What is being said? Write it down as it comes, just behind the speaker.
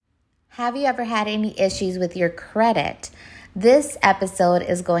Have you ever had any issues with your credit? This episode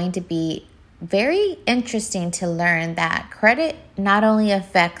is going to be very interesting to learn that credit not only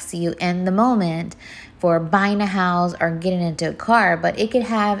affects you in the moment for buying a house or getting into a car, but it could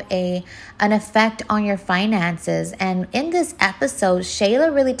have an effect on your finances. And in this episode,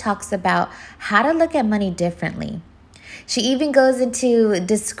 Sheala really talks about how to look at money differently. She even goes into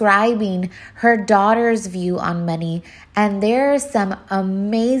describing her daughter's view on money, and there are some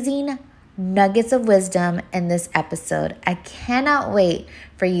amazing nuggets of wisdom in this episode. I cannot wait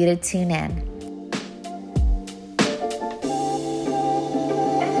for you to tune in.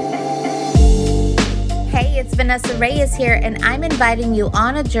 Hey, it's Vanessa Reyes here, and I'm inviting you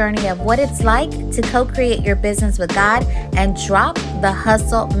on a journey of what it's like to co-create your business with God and drop the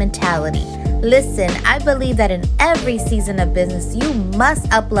hustle mentality. Listen, I believe that in every season of business, you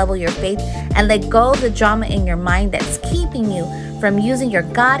must up-level your faith and let go of the drama in your mind that's keeping you from using your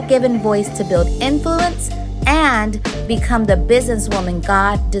God-given voice to build influence and become the businesswoman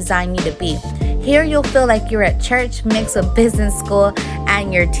God designed you to be. Here you'll feel like you're at church mixed with business school,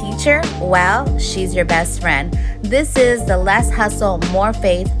 and your teacher, well, she's your best friend. This is the Less Hustle, More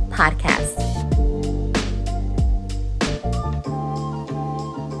Faith podcast.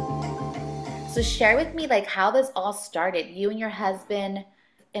 So share with me how this all started. You and your husband,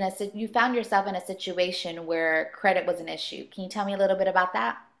 you found yourself in a situation where credit was an issue. Can you tell me a little bit about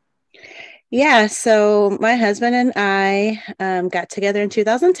that? Yeah, so my husband and I got together in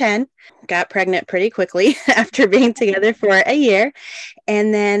 2010, got pregnant pretty quickly after being together for a year.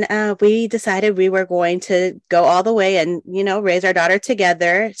 And then we decided we were going to go all the way and, raise our daughter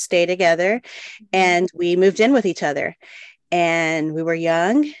together, stay together. And we moved in with each other. And we were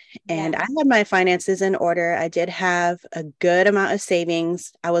young, and I had my finances in order. I did have a good amount of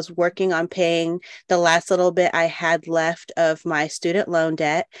savings. I was working on paying the last little bit I had left of my student loan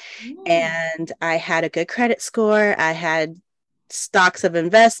debt, and I had a good credit score. I had stocks of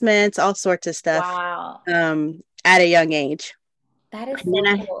investments, all sorts of stuff Wow. at a young age. That is And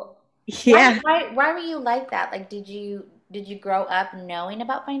then so cool. Why yeah. why why were you like that? Did you grow up knowing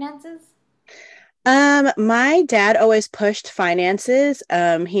about finances? My dad always pushed finances.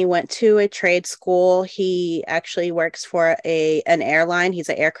 He went to a trade school. He actually works for an airline. He's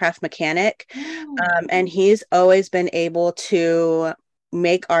an aircraft mechanic. Mm, And he's always been able to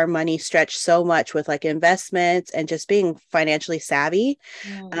make our money stretch so much with investments and just being financially savvy.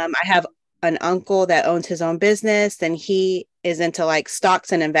 mm. I have an uncle that owns his own business, and he is into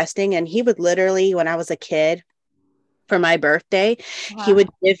stocks and investing. And he would literally, when I was a kid, for my birthday, he Huh. would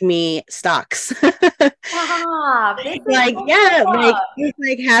give me stocks. Stop. This is Like, so yeah, cool. he's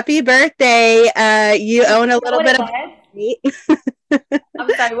like, happy birthday. You Did own you a know little what bit it of was? estate.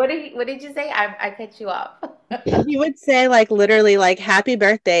 I'm sorry. What did you say? I cut you off. He would say literally happy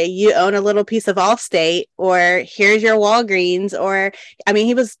birthday. You own a little piece of Allstate, or here's your Walgreens. Or I mean,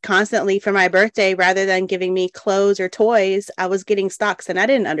 he was constantly, for my birthday, rather than giving me clothes or toys, I was getting stocks, and I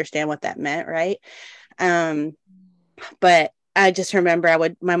didn't understand what that meant, right? Um, But I just remember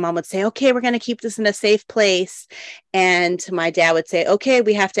my mom would say, okay, we're going to keep this in a safe place. And my dad would say, okay,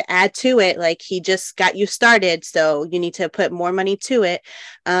 we have to add to it. Like, he just got you started, so you need to put more money to it.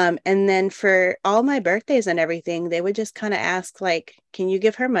 And then for all my birthdays and everything, they would just kind of ask, can you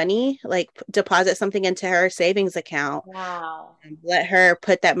give her money? Deposit something into her savings account Wow. and let her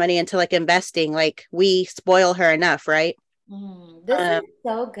put that money into investing. We spoil her enough, right? This Um, is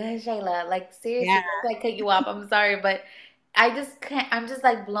so good, Shayla. yeah. Seriously, that's why I cut you off. I'm sorry, but I just can't, I'm just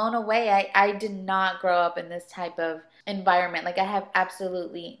blown away. I did not grow up in this type of environment. I have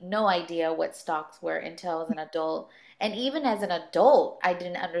absolutely no idea what stocks were until I was an adult. And even as an adult, I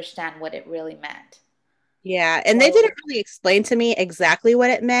didn't understand what it really meant. Yeah, and they didn't So, really explain to me exactly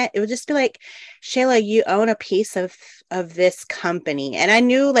what it meant. It would just be like, Shayla, you own a piece of this company. And I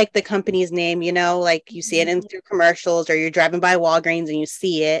knew the company's name, you see it in through commercials, or you're driving by Walgreens and you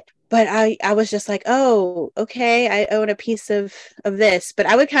see it. But I was just like, oh, okay, I own a piece of this. But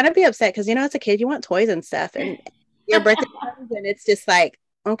I would kind of be upset because, as a kid, you want toys and stuff. And your birthday comes and it's just like,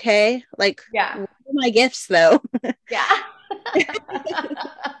 okay, yeah, what are my gifts though? yeah.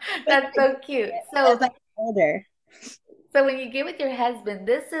 That's so cute. As So, I get older. So when you get with your husband,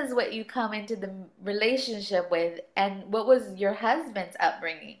 this is what you come into the relationship with. And what was your husband's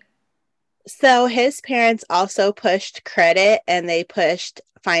upbringing? So his parents also pushed credit, and they pushed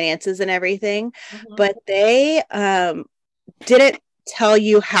finances and everything, Hmm. but they didn't tell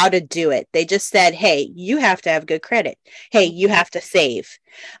you how to do it. They just said, hey, you have to have good credit. Hey, you have to save.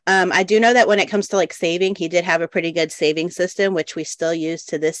 I do know that when it comes to saving, he did have a pretty good saving system, which we still use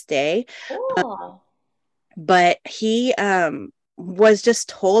to this day. Cool. But he was just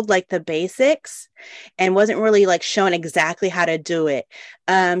told like the basics and wasn't really like shown exactly how to do it.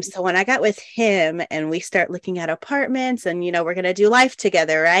 So when I got with him and we start looking at apartments and, we're going to do life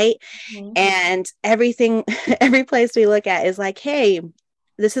together, right? Mhm. And everything, every place we look at is like, hey,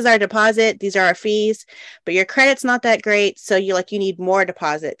 this is our deposit. These are our fees, but your credit's not that great. So you need more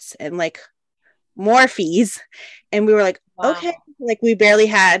deposits and like more fees. And we were like, okay, Wow. like we barely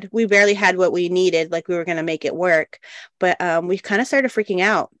had what we needed. Like we were going to make it work. But we kind of started freaking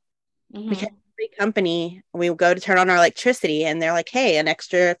out because Hmm. every company, we would go to turn on our electricity and they're like, hey, an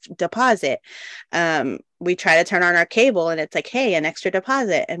extra deposit. We try to turn on our cable and it's like, hey, an extra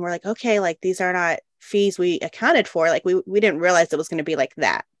deposit. And we're like, okay, like these are not fees we accounted for. Like we didn't realize it was going to be like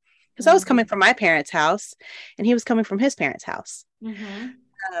that. Because I was coming Hmm. from my parents' house and he was coming from his parents' house.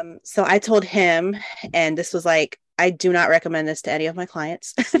 Hmm. So I told him, and this was like, I do not recommend this to any of my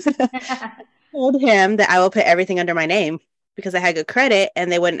clients. Told him that I will put everything under my name because I had good credit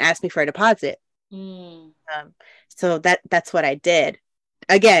and they wouldn't ask me for a deposit. Mm. Um, so that's what I did.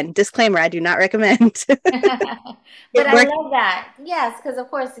 Again, disclaimer, I do not recommend. But It I worked. love that. Yes, because of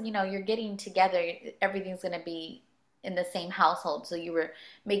course, you're getting together, everything's going to be in the same household. So you were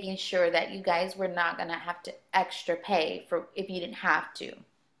making sure that you guys were not going to have to extra pay for if you didn't have to.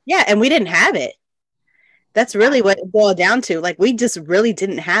 Yeah, and we didn't have it. That's Yeah, really what it boiled down to. Like we just really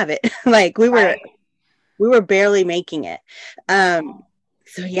didn't have it. Like right? we were barely making it. Um, Wow.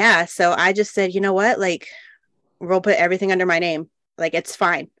 so yeah, so I just said, you know what? Like we'll put everything under my name. Like it's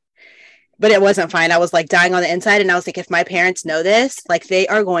fine. But it wasn't fine. I was like dying on the inside. And I was like, if my parents know this, like they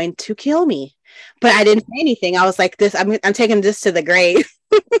are going to kill me. But I didn't say anything. I was like, I'm taking this to the grave.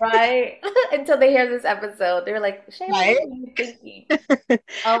 Right? Until they hear this episode, they're like, Shayla, Right. what are you thinking?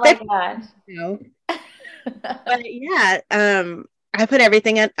 Oh my Like, gosh. you know. But yeah, I put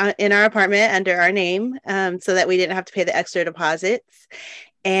everything in our apartment under our name, so that we didn't have to pay the extra deposits.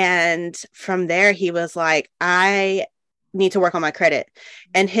 And from there, he was like, I need to work on my credit.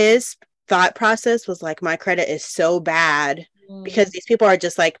 And his thought process was like, my credit is so bad because Mm. these people are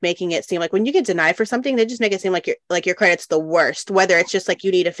just like making it seem like when you get denied for something, they just make it seem like your credit's the worst, whether it's just like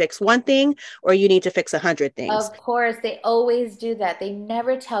you need to fix one thing or you need to fix 100 things. Of course, they always do that. They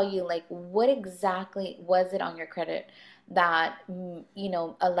never tell you like what exactly was it on your credit that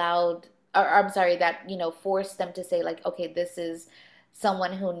allowed or I'm sorry, that forced them to say like, okay, this is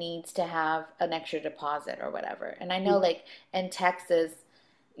someone who needs to have an extra deposit or whatever. And I know like in Texas,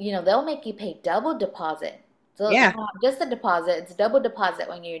 they'll make you pay double deposit. So it's Yeah. not just a deposit, it's double deposit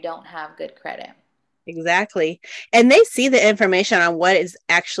when you don't have good credit. Exactly. And they see the information on what is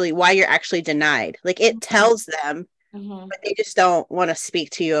actually why you're actually denied. Like it Mhm. tells them, Mhm. but they just don't want to speak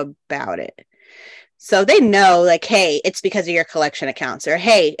to you about it. So they know, like, hey, it's because of your collection accounts, or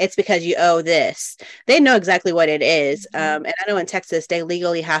hey, it's because you owe this. They know exactly what it is. Mhm. And I know in Texas, they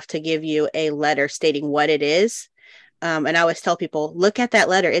legally have to give you a letter stating what it is. And I always tell people, look at that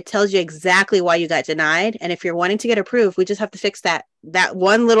letter. It tells you exactly why you got denied. And if you're wanting to get approved, we just have to fix that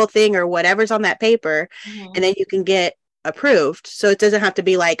one little thing or whatever's on that paper, and Mhm. then you can get approved. So it doesn't have to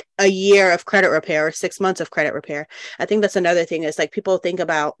be like a year of credit repair or 6 months of credit repair. I think that's another thing is like people think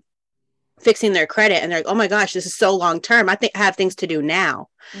about fixing their credit and they're like, oh my gosh, this is so long term. I think I have things to do now.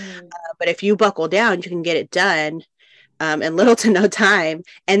 Mhm. But if you buckle down, you can get it done in little to no time,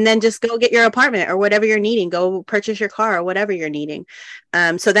 and then just go get your apartment or whatever you're needing. Go purchase your car or whatever you're needing.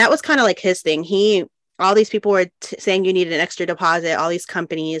 So that was kind of like his thing. All these people were saying you needed an extra deposit, all these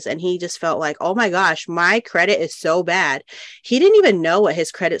companies, and he just felt like, oh my gosh, my credit is so bad. He didn't even know what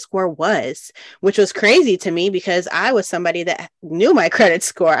his credit score was, which was crazy to me because I was somebody that knew my credit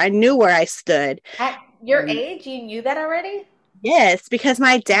score. I knew where I stood. At your Um, age, you knew that already? Yes, because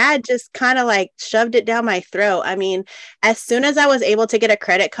my dad just kind of like shoved it down my throat. I mean, as soon as I was able to get a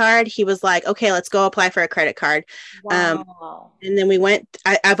credit card, he was like, okay, let's go apply for a credit card. Um, Wow. and then we went,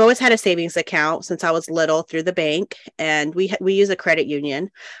 I've always had a savings account since I was little through the bank, and we use a credit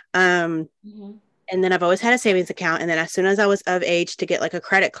union. Um, Hmm. and then I've always had a savings account. And then as soon as I was of age to get like a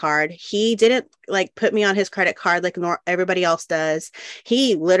credit card, he didn't like put me on his credit card like everybody else does.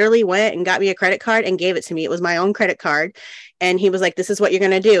 He literally went and got me a credit card and gave it to me. It was my own credit card. And he was like, this is what you're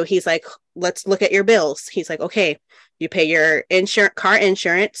going to do. He's like, let's look at your bills. He's like, okay, you pay your car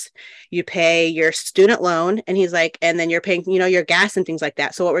insurance, you pay your student loan. And he's like, and then you're paying, your gas and things like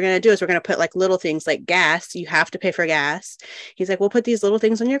that. So what we're going to do is we're going to put like little things like gas. You have to pay for gas. He's like, we'll put these little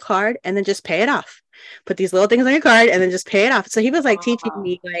things on your card and then just pay it off. Put these little things on your card and then just pay it off. So he was like teaching Wow.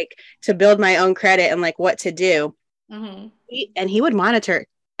 me like to build my own credit and like what to do. Hmm. And he would monitor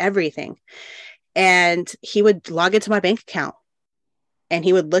everything. And he would log into my bank account and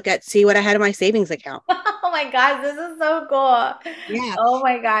he would see what I had in my savings account. Oh my gosh, this is so cool. Yeah. Oh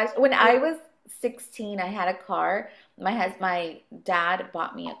my gosh. When I was 16, I had a car. My dad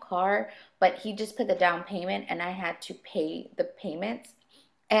bought me a car, but he just put the down payment and I had to pay the payments.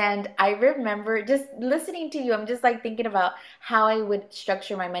 And I remember just listening to you, I'm just like thinking about how I would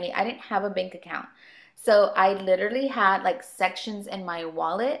structure my money. I didn't have a bank account. So I literally had like sections in my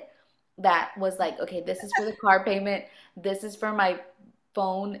wallet that was like, okay, this is for the car payment, this is for my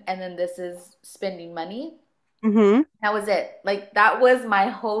phone, and then this is spending money. Mm-hmm. That was it. Like that was my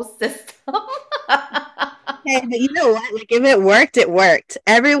whole system. Hey, but you know what? Like if it worked, it worked.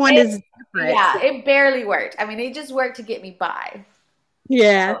 Everyone It, is different. yeah, it barely worked. I mean, it just worked to get me by.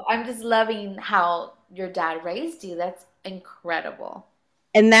 Yeah. So I'm just loving how your dad raised you. That's incredible.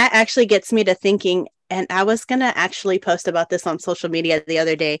 And that actually gets me to thinking, and I was gonna actually post about this on social media the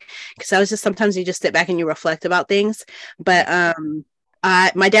other day because I was just sometimes you just sit back and you reflect about things. But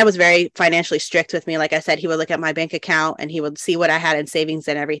my dad was very financially strict with me. Like I said, he would look at my bank account and he would see what I had in savings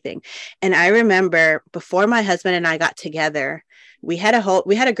and everything. And I remember before my husband and I got together, we had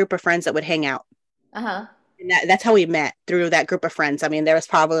a group of friends that would hang out. Uh-huh. And that's how we met, through that group of friends. I mean, there was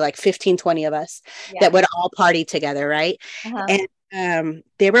probably like 15, 20 of us that Yeah. would all party together, right? Uh-huh. And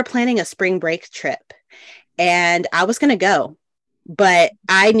they were planning a spring break trip, and I was going to go, but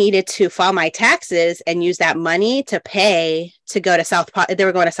I needed to file my taxes and use that money to pay to go to They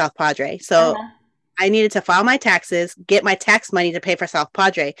were going to South Padre. So Uh-huh. I needed to file my taxes, get my tax money to pay for South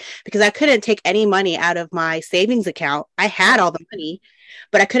Padre because I couldn't take any money out of my savings account. I had all the money,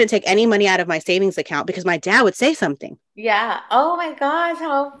 but I couldn't take any money out of my savings account because my dad would say something. Yeah. Oh my gosh,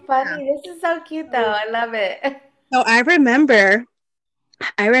 how Yeah. funny. This is so cute though. I love it. So I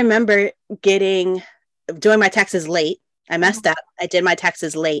remember getting doing my taxes late. I messed up. I did my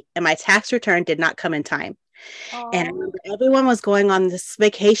taxes late, and my tax return did not come in time. And I Oh. remember everyone was going on this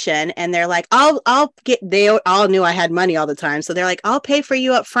vacation, and they're like, I'll get." They all knew I had money all the time, so they're like, "I'll pay for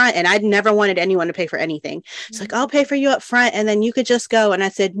you up front." And I'd never wanted anyone to pay for anything. It's like, "I'll pay for you up front, and then you could just go." And I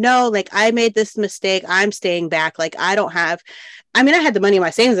said, "No, like I made this mistake. I'm staying back. Like I don't have. I mean, I had the money in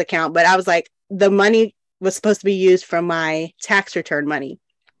my savings account, but I was like, the money was supposed to be used from my tax return money."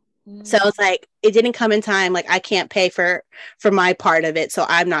 So Mm. it's like it didn't come in time. Like I can't pay for my part of it, so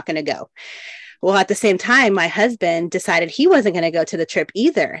I'm not going to go. Well, at the same time, my husband decided he wasn't going to go to the trip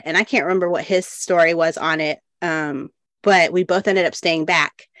either, and I can't remember what his story was on it. But we both ended up staying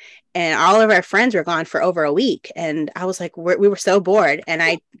back, and all of our friends were gone for over a week. And I was like, we were so bored, and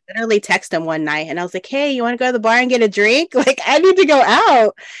I literally texted him one night, and I was like, "Hey, you want to go to the bar and get a drink? Like, I need to go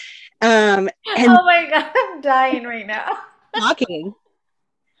out." And Oh my God, I'm dying right now. talking.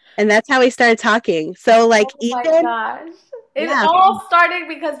 And that's how we started talking. So like Oh my even gosh. It yeah, all started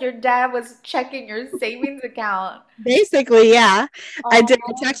because your dad was checking your savings account. basically, yeah. I did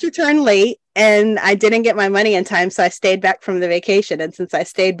my Oh, tax return late and I didn't get my money in time, so I stayed back from the vacation. And since I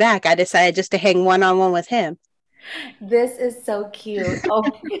stayed back, I decided just to hang one on one with him. this is so cute. Oh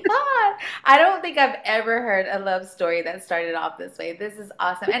my God. I don't think I've ever heard a love story that started off this way. This is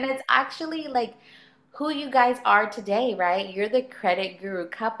awesome. And it's actually like who you guys are today, right? You're the credit guru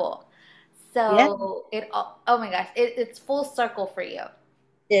couple. Yeah, So oh my gosh, it's full circle for you.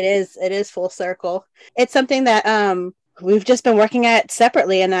 it is. It is full circle. It's something that we've just been working at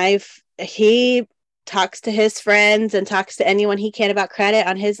separately, and he talks to his friends and talks to anyone he can about credit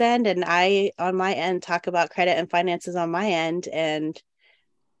on his end, and I on my end talk about credit and finances on my end, and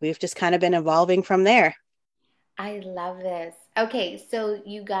we've just kind of been evolving from there. I love this. Okay, so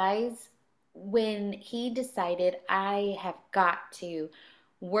you guys, when he decided I have got to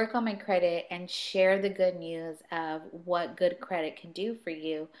work on my credit and share the good news of what good credit can do for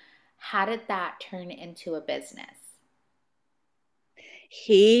you, how did that turn into a business?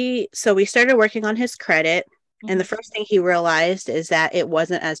 So we started working on his credit, and the Hmm. first thing he realized is that it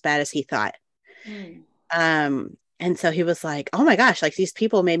wasn't as bad as he thought. Mm. And so he was like, "Oh my gosh, like these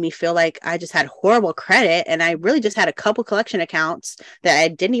people made me feel like I just had horrible credit, and I really just had a couple collection accounts that I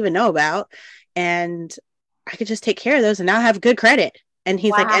didn't even know about, and I could just take care of those and now have good credit." And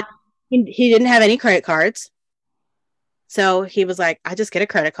he's like, and Wow. he didn't have any credit cards. So he was like, "I just get a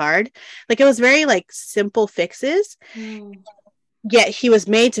credit card." Like it was very like simple fixes, Mm. yet he was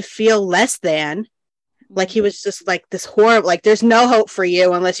made to feel less than. Like Mm. he was just like this horrible, like there's no hope for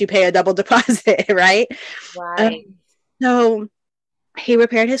you unless you pay a double deposit, right? Right. So he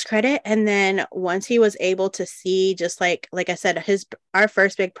repaired his credit, and then once he was able to see, just like I said, his our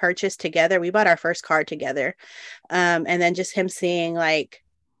first big purchase together, we bought our first car together. And then just him seeing like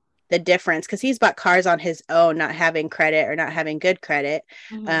the difference, because he's bought cars on his own, not having credit or not having good credit.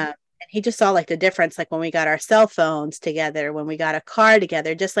 Hmm. And he just saw like the difference, like when we got our cell phones together, when we got a car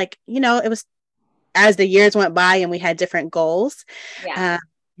together, just like, it was as the years went by and we had different goals, Yeah. uh,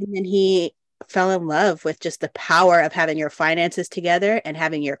 and then he fell in love with just the power of having your finances together and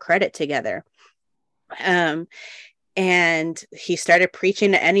having your credit together. Um, and he started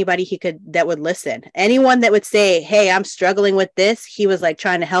preaching to anybody he could that would listen. Anyone that would say, "Hey, I'm struggling with this," he was like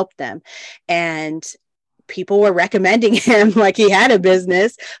trying to help them. And people were recommending him like he had a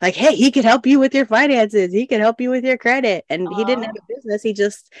business, like, "Hey, he could help you with your finances, he could help you with your credit." And he didn't have Oh. a business, he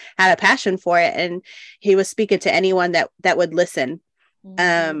just had a passion for it, and he was speaking to anyone that would listen.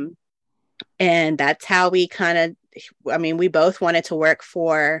 Mm-hmm. um and that's how we kind of, I mean, we both wanted to work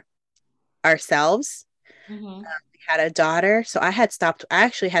for ourselves. Mm-hmm. We had a daughter, so I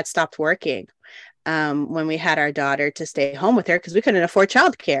actually had stopped working when we had our daughter to stay home with her because we couldn't afford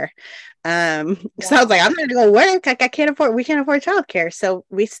childcare. So I was Yeah. like, I'm not gonna go work. Like, we can't afford childcare. So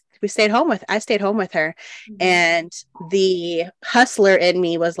I stayed home with her. Mm-hmm. And the hustler in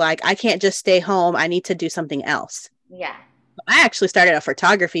me was like, I can't just stay home. I need to do something else. Yeah. I actually started a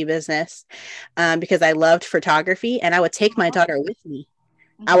photography business because I loved photography, and I would take my daughter with me.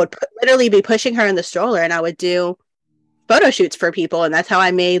 I Mm-hmm. would literally be pushing her in the stroller, and I would do photo shoots for people, and that's how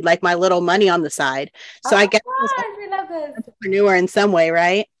I made like my little money on the side. So I Oh guess I was my gosh, I love an this. entrepreneur in some way,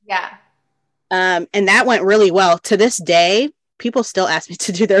 right? Yeah. And that went really well. To this day, people still ask me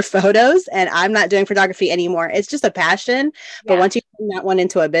to do their photos, and I'm not doing photography anymore. It's just a passion, but Yeah. once you turn that one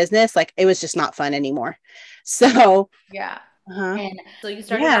into a business, like it was just not fun anymore. So, Yeah. uh-huh. And so you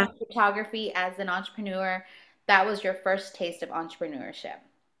started Yeah. off with photography as an entrepreneur. That was your first taste of entrepreneurship.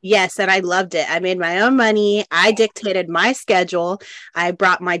 Yes, and I loved it. I made my own money. I dictated my schedule. I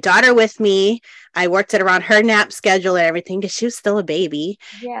brought my daughter with me. I worked it around her nap schedule and everything because she was still a baby.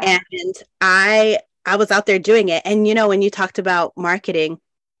 Yeah. And I I was out there doing it. And when you talked about marketing,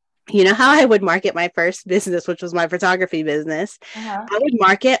 you know how I would market my first business, which was my photography business. Uh-huh. I would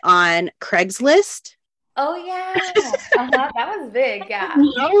market on Craigslist. Oh yeah. Uh-huh. That was big. Yeah.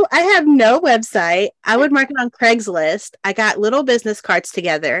 No, I have no website. I would market on Craigslist. I got little business cards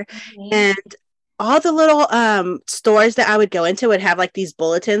together, Mm-hmm. and all the little stores that I would go into would have like these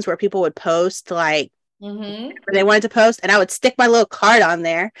bulletins where people would post like Mm-hmm. where they wanted to post, and I would stick my little card on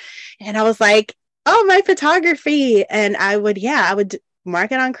there, and I was like, "Oh, my photography!" And I would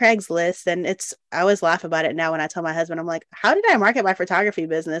market on Craigslist, and I always laugh about it now when I tell my husband, I'm like, "How did I market my photography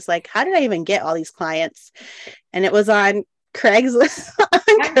business? Like, how did I even get all these clients?" And it was on Craigslist. On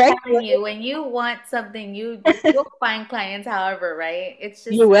I'm telling Craigslist, you, when you want something, you'll find clients however, right? It's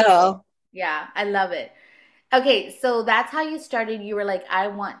you just simple. will. Yeah, I love it. Okay, so that's how you started. You were like,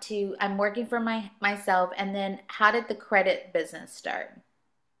 I'm working for myself. And then how did the credit business start?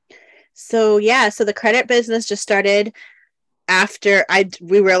 So yeah, so the credit business just started after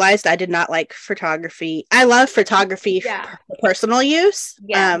we realized I did not like photography. I love photography Yeah. for personal use,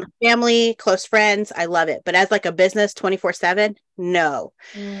 Yeah. family, close friends. I love it, but as like a business 24/7, no.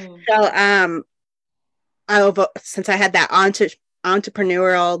 Mm, So since I had that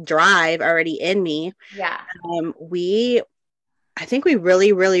entrepreneurial drive already in me, yeah. we I think we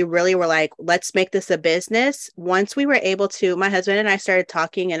really, really, really were like, let's make this a business. Once we were able to, my husband and I started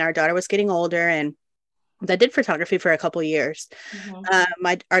talking, and our daughter was getting older, and I did photography for a couple of years. Hmm.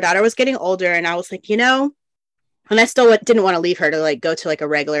 My our daughter was getting older, and I was like, and I still didn't want to leave her to like go to like a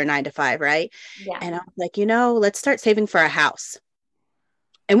regular 9 to 5, right? Yeah. And I was like, let's start saving for a house.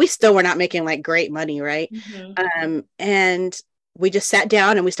 And we still were not making like great money, right? Hmm. And we just sat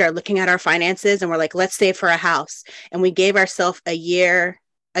down and we started looking at our finances, and we're like, let's save for a house. And we gave ourselves a year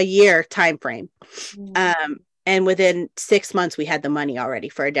time frame. Hmm. And within 6 months, we had the money already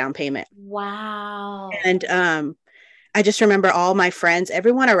for a down payment. Wow. And I just remember all my friends,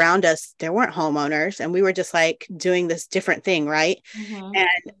 everyone around us, they weren't homeowners, and we were just like doing this different thing, right? Hmm.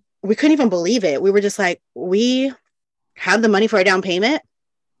 And we couldn't even believe it. We were just like, we had the money for a down payment.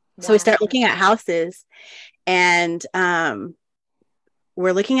 So we Wow. start looking at houses, and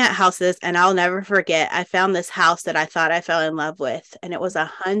we're looking at houses, and I'll never forget. I found this house that I thought I fell in love with, and it was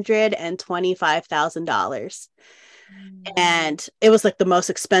 $125,000. Mm. And it was like the most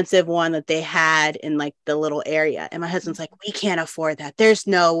expensive one that they had in like the little area. And my husband's like, we can't afford that. There's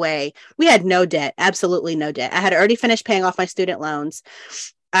no way. We had no debt, absolutely no debt. I had already finished paying off my student loans.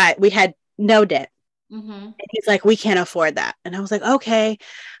 We had no debt. Hmm. And he's like, we can't afford that. And I was like, okay.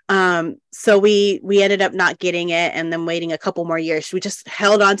 So we ended up not getting it, and then waiting a couple more years. We just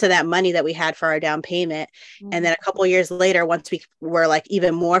held on to that money that we had for our down payment. And then a couple of years later, once we were like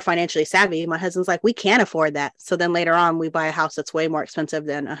even more financially savvy, my husband's like, we can't afford that. So then later on, we buy a house that's way more expensive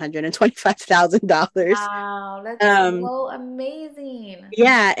than $125,000. Wow. That's Um, so amazing.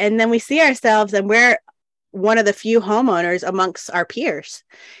 yeah. And then we see ourselves, and we're one of the few homeowners amongst our peers.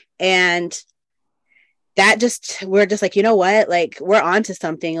 And that just, we're just like, you know what, like we're on to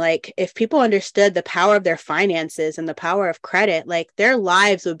something. Like if people understood the power of their finances and the power of credit, like their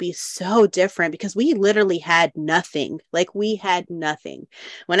lives would be so different, because we literally had nothing. Like we had nothing.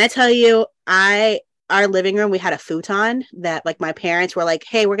 When I tell you, our living room, we had a futon that like my parents were like,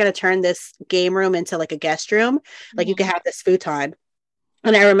 hey, we're going to turn this game room into like a guest room, like you can Mhm. have this futon.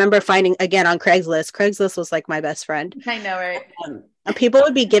 And I remember finding, again, on Craigslist was like my best friend. I know, right? People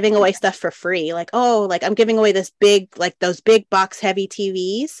would be giving away stuff for free. Like, oh, like I'm giving away this big, like those big box heavy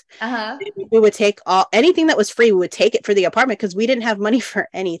TVs. Uh-huh. We would take anything that was free, we would take it for the apartment because we didn't have money for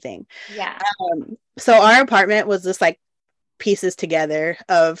anything. Yeah. So our apartment was just like pieces together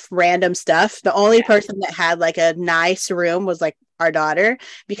of random stuff. The only Yeah. person that had like a nice room was like our daughter,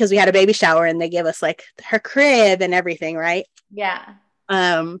 because we had a baby shower and they gave us like her crib and everything, right? Yeah.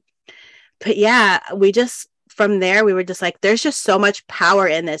 Um, but yeah, we just, from there we were just like, there's just so much power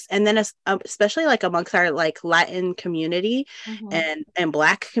in this. And then especially like amongst our like Latin community Mm-hmm. and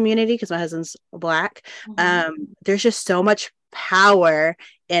black community, because my husband's black, Mm-hmm. there's just so much power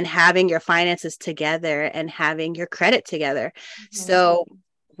in having your finances together and having your credit together. Mm-hmm. So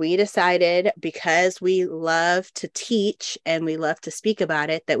we decided, because we love to teach and we love to speak about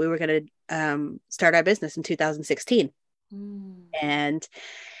it, that we were going to start our business in 2016. Mm. And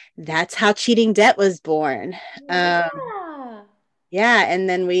that's how Cheating Debt was born. Um, Yeah. yeah, and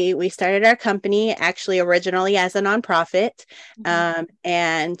then we started our company actually originally as a nonprofit, Mm-hmm.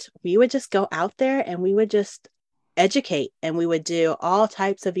 and we would just go out there and we would just educate, and we would do all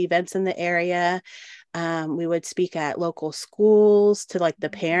types of events in the area. We would speak at local schools to like the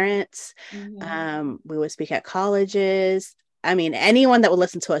parents. Mm-hmm. We would speak at colleges. I mean, anyone that would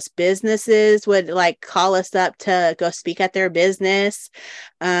listen to us, businesses would like call us up to go speak at their business.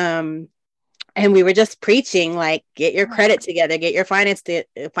 Um, and we were just preaching like, get your credit together, get your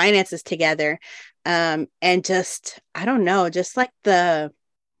finances together. And just, I don't know, just like there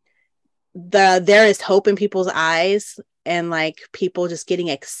is hope in people's eyes, and like people just getting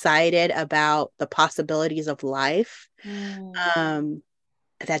excited about the possibilities of life. Mm. um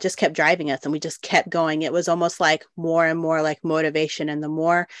that just kept driving us, and we just kept going. It was almost like more and more like motivation, and the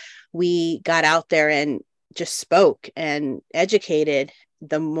more we got out there and just spoke and educated,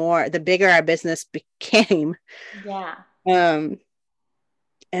 the bigger our business became. Yeah. um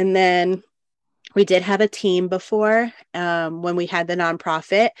and then we did have a team before, when we had the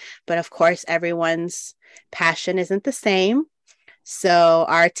nonprofit, but of course everyone's passion isn't the same. So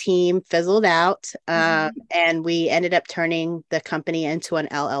our team fizzled out, Mm-hmm. and we ended up turning the company into an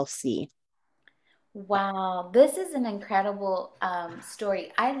LLC. Wow, this is an incredible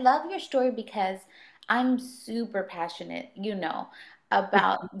story. I love your story because I'm super passionate,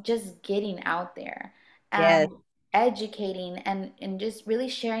 about just getting out there, Yes, educating and just really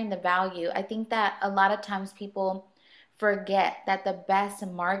sharing the value. I think that a lot of times people forget that the best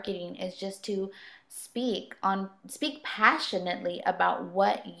marketing is just to speak passionately about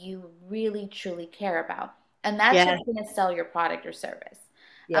what you really truly care about. And that's yes, what's going to sell your product or service.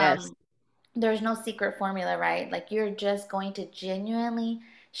 yes, Um, there's no secret formula, right? Like you're just going to genuinely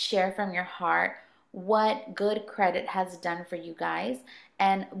share from your heart what good credit has done for you guys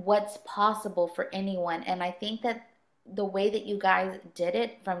and what's possible for anyone. And I think that the way that you guys did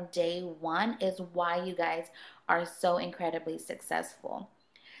it from day one is why you guys are so incredibly successful.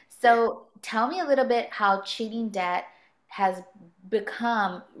 So tell me a little bit how cheating debt has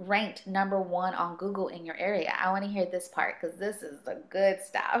become ranked number one on Google in your area. I want to hear this part because this is the good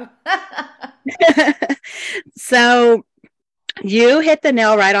stuff. so you hit the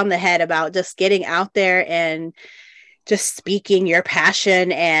nail right on the head about just getting out there and just speaking your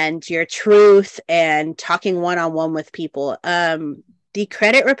passion and your truth and talking one-on-one with people. The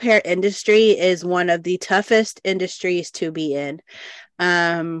credit repair industry is one of the toughest industries to be in.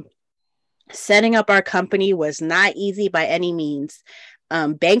 um, Setting up our company was not easy by any means.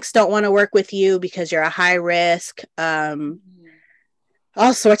 Banks don't want to work with you because you're a high risk.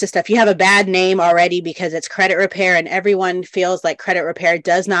 All sorts of stuff. You have a bad name already because it's credit repair, and everyone feels like credit repair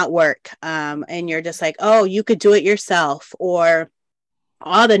does not work. And you're just like, oh, you could do it yourself, or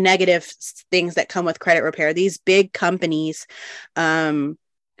all the negative things that come with credit repair. These big companies um,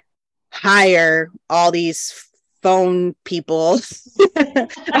 hire all these phone people,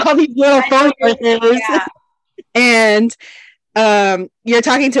 all these little I know phone what you're saying. workers, Yeah. and you're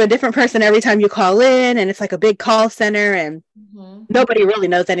talking to a different person every time you call in, and it's like a big call center, and Hmm. nobody really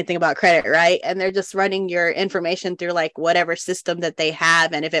knows anything about credit, right? And they're just running your information through like whatever system that they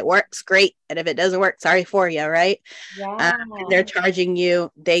have, and if it works, great, and if it doesn't work, sorry for you, right? Yeah. And they're charging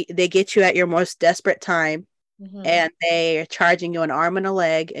you. They get you at your most desperate time, Hmm. and they're charging you an arm and a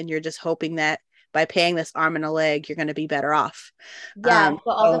leg, and you're just hoping that by paying this arm and a leg, you're going to be better off. Yeah,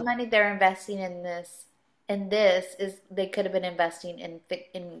 so all the So money they're investing in this is they could have been investing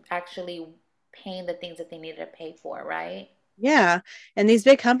in actually paying the things that they needed to pay for, right? yeah, and these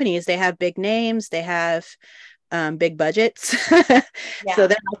big companies, they have big names, they have big budgets, so Yeah.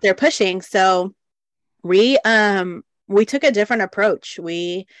 they're out there pushing. So we took a different approach.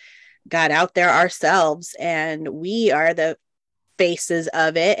 We got out there ourselves, and we are the faces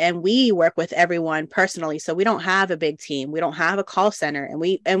of it, and we work with everyone personally. So we don't have a big team, we don't have a call center, and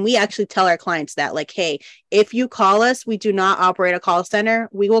we actually tell our clients that, like, hey, if you call us, we do not operate a call center,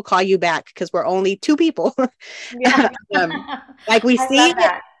 we will call you back because we're only two people. Yeah. um, like we I see love it,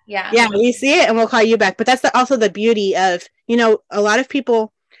 that. Yeah. yeah, we see it and we'll call you back. But that's also the beauty of, a lot of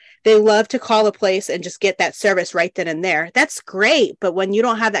people, they love to call a place and just get that service right then and there. That's great. But when you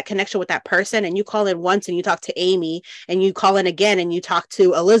don't have that connection with that person, and you call in once and you talk to Amy, and you call in again and you talk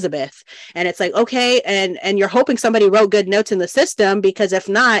to Elizabeth, and it's like, okay, and you're hoping somebody wrote good notes in the system, because if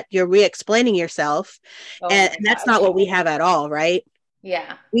not, you're re-explaining yourself. Oh And my that's gosh. not what we have at all, right?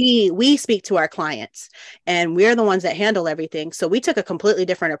 Yeah. We speak to our clients, and we're the ones that handle everything. So we took a completely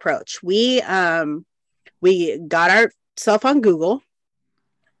different approach. We got ourselves on Google,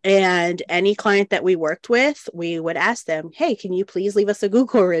 and any client that we worked with, we would ask them, hey, can you please leave us a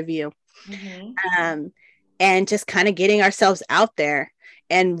Google review? Hmm. um, and just kind of getting ourselves out there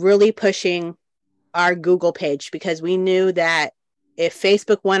and really pushing our Google page, because we knew that if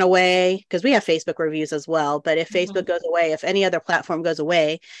Facebook went away, because we have Facebook reviews as well, but if Facebook Hmm. goes away, if any other platform goes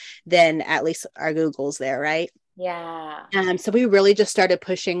away, then at least our Google's there, right? Yeah. So we really just started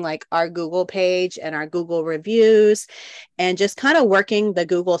pushing like our Google page and our Google reviews, and just kind of working the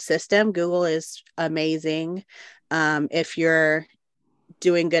Google system. Google is amazing. If you're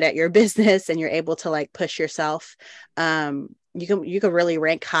doing good at your business and you're able to like push yourself, you can really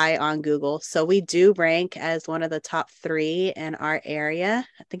rank high on Google. So we do rank as one of the top 3 in our area.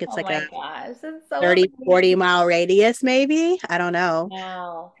 I think it's Oh like a my gosh. It's so 30-40 mile radius, maybe. I don't know.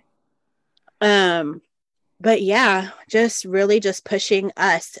 wow. Um, but yeah, just really just pushing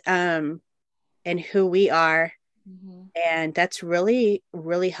us, and who we are. Hmm. And that's really,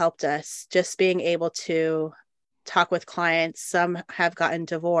 really helped us, just being able to talk with clients. Some have gotten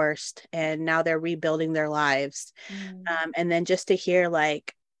divorced and now they're rebuilding their lives. Hmm. And then just to hear,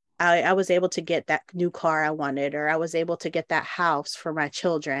 like, I was able to get that new car I wanted, or I was able to get that house for my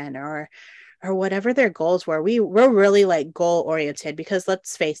children, or whatever their goals were. We're really like goal oriented, because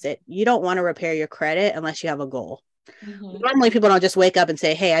let's face it, you don't want to repair your credit unless you have a goal. Hmm. Normally people don't just wake up and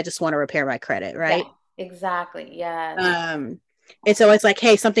say, hey, I just want to repair my credit, Yeah, right? exactly. Yes. um and so it's like,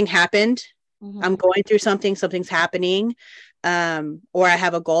 hey, something happened, I'm Hmm. going through something, something's happening, or I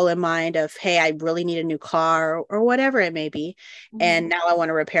have a goal in mind of, hey, I really need a new car, or whatever it may be, Hmm. and now I want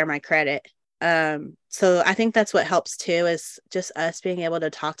to repair my credit. So I think that's what helps too, is just us being able to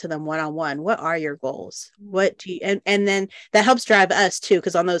talk to them one on one. What are your goals? What do you, and then that helps drive us too,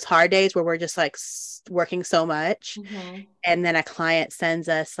 because on those hard days where we're just like working so much, Hmm. and then a client sends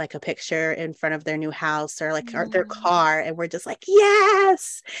us like a picture in front of their new house, or like their Hmm. car, and we're just like,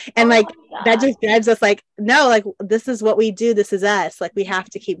 yes. And Oh like my that God. just drives us, like, no, like, this is what we do, this is us, like we have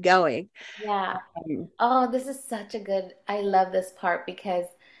to keep going. Yeah. um, Oh, this is such a good, I love this part because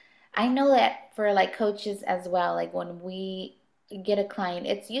I know that for like coaches as well, like when we get a client,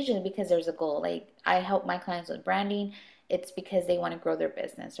 it's usually because there's a goal. Like I help my clients with branding, it's because they want to grow their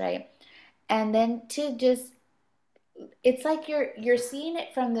business, right? And then to just it's like you're seeing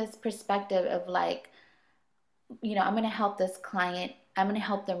it from this perspective of like, I'm going to help this client, I'm going to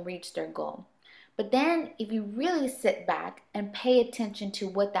help them reach their goal. But then if you really sit back and pay attention to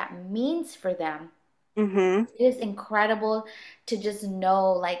what that means for them, mm-hmm. it is incredible to just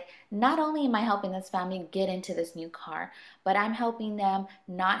know, like, not only am I helping this family get into this new car, but I'm helping them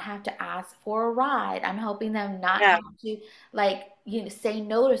not have to ask for a ride. I'm helping them not Yeah. have to, like, say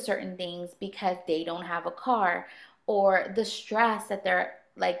no to certain things because they don't have a car, or the stress that they're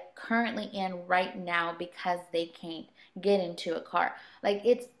like currently in right now because they can't get into a car. Like,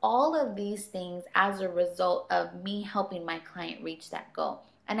 it's all of these things as a result of me helping my client reach that goal.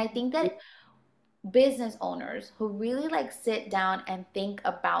 And I think that business owners who really like sit down and think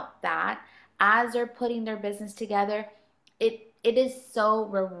about that as they're putting their business together, it is so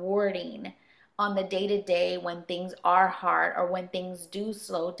rewarding on the day to day when things are hard or when things do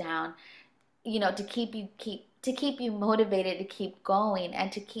slow down, to keep you motivated to keep going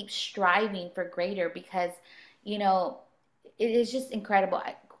and to keep striving for greater, because you know it is just incredible.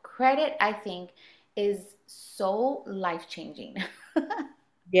 Credit, I think, is so life changing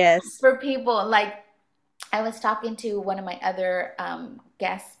Yes. for people. Like, I was talking to one of my other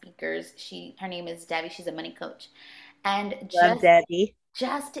guest speakers. Her name is Debbie. She's a money coach, and Love Debbie.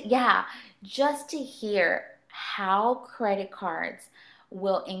 yeah, just to hear how credit cards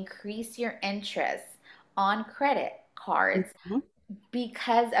will increase your interest on credit cards Mhm.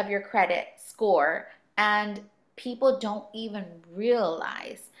 because of your credit score, and people don't even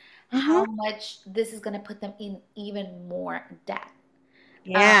realize Mhm. how much this is going to put them in even more debt.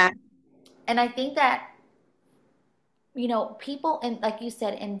 Yeah. Um, and I think that people in, like you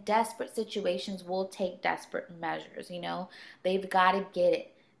said, in desperate situations will take desperate measures. They've got to get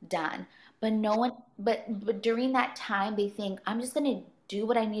it done. But no one, but during that time, they think, I'm just going to do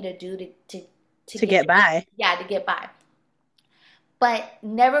what I need to do to To get, get by. yeah, to get by. But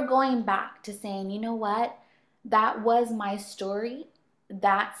never going back to saying, you know what, that was my story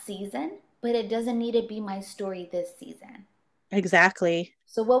that season, but it doesn't need to be my story this season. Exactly.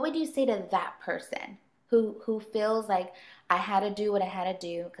 So what would you say to that person who feels like, I had to do what I had to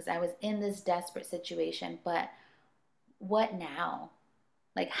do because I was in this desperate situation, but what now?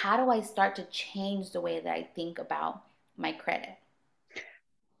 Like, how do I start to change the way that I think about my credit?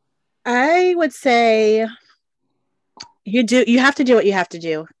 I would say you have to do what you have to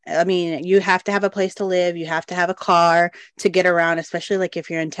do. I mean, you have to have a place to live, you have to have a car to get around, especially like if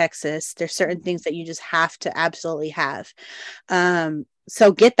you're in Texas. There's certain things that you just have to absolutely have.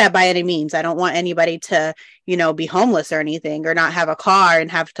 So get that by any means. I don't want anybody to, be homeless or anything, or not have a car and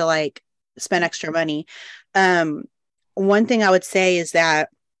have to like spend extra money. um One thing I would say is that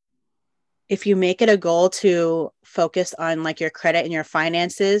if you make it a goal to focus on like your credit and your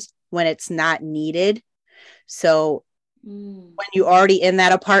finances when it's not needed, so Mm. when you already in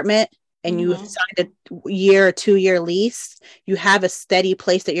that apartment and you Mm-hmm. signed a year or 2 year lease, you have a steady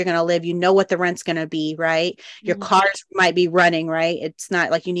place that you're going to live. You know what the rent's going to be, right? Your Mm-hmm. cars might be running, right? It's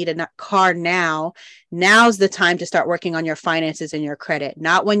not like you need a car now. Now's the time to start working on your finances and your credit,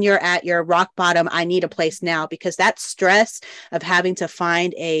 not when you're at your rock bottom. I need a place now, because that stress of having to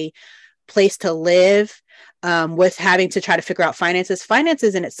find a place to live, with having to try to figure out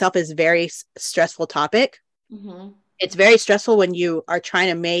finances in itself is very stressful topic. Mm-hmm. It's very stressful when you are trying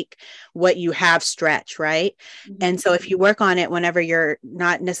to make what you have stretch, right? Mm-hmm. And so if you work on it whenever you're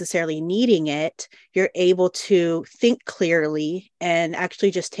not necessarily needing it, you're able to think clearly and actually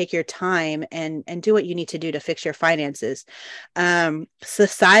just take your time and do what you need to do to fix your finances.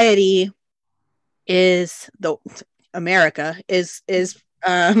 Society is the America is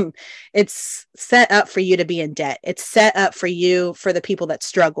it's set up for you to be in debt. It's set up for you, for the people that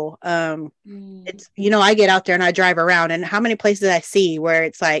struggle. Mm-hmm. It's, I get out there and I drive around, and how many places I see where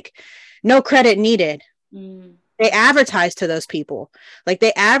it's like no credit needed. Mm-hmm. They advertise to those people, like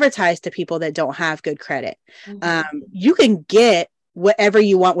they advertise to people that don't have good credit. Mm-hmm. You can get whatever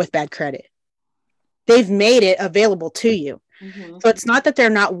you want with bad credit. They've made it available to you. Mm-hmm. So it's not that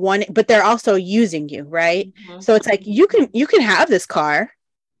they're not wanting, but they're also using you, right? Mm-hmm. So it's like you can have this car,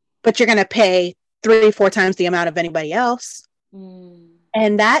 but you're going to pay 3 4 times the amount of anybody else. Mm.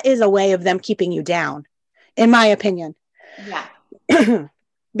 And that is a way of them keeping you down, in my opinion. Yeah.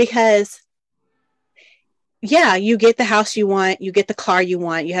 Because yeah, you get the house you want, you get the car you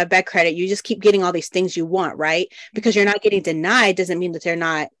want, you have bad credit, you just keep getting all these things you want, right? Because you're not getting denied doesn't mean that they're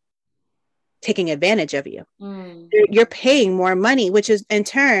not taking advantage of you. Mm. You're paying more money, which is in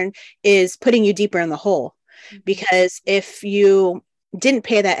turn is putting you deeper in the hole. Mm-hmm. Because if you didn't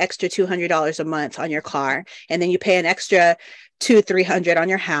pay that extra $200 a month on your car, and then you pay an extra 200 300 on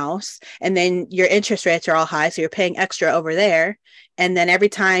your house, and then your interest rates are all high, so you're paying extra over there, and then every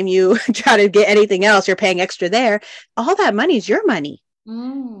time you try to get anything else you're paying extra there, all that money is your money.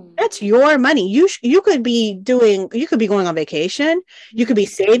 Mm. That's your money. You could be going on vacation, you could be Mm.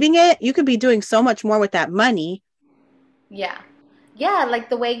 saving it, you could be doing so much more with that money. Yeah. Yeah, like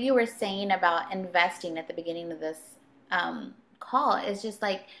the way you were saying about investing at the beginning of this call is just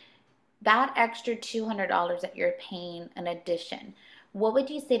like that extra $200 that you're paying an addition. What would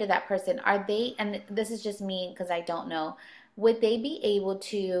you say to that person? Are they, and this is just me because I don't know, would they be able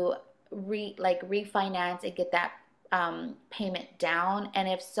to refinance and get that payment down? And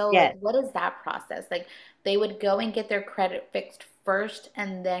if so, like Yes. what is that process? Like they would go and get their credit fixed first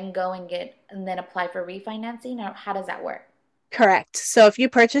and then go and then apply for refinancing, or how does that work? Correct. So if you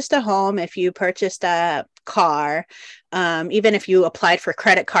purchased a home, if you purchased a car, even if you applied for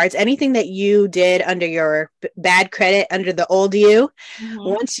credit cards, anything that you did under your bad credit under the old you,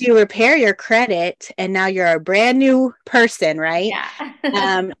 Mm-hmm. once you repair your credit and now you're a brand new person, right?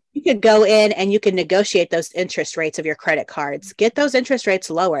 Yeah. You could go in and you can negotiate those interest rates of your credit cards. Get those interest rates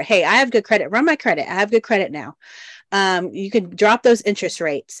lower. Hey, I have good credit. Run my credit. I have good credit now. You could drop those interest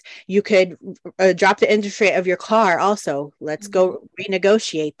rates. You could drop the interest rate of your car also. Let's Mm-hmm. go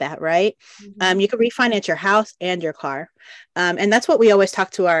renegotiate that, right? Mm-hmm. You could refinance your house and your car. And that's what we always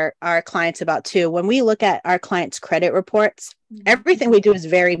talk to our clients about too. When we look at our clients' credit reports, Mm-hmm. everything we do is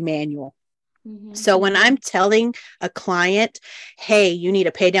very manual. Mm-hmm. So when I'm telling a client, hey, you need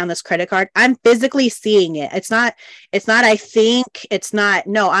to pay down this credit card, I'm physically seeing it. It's not I think, it's not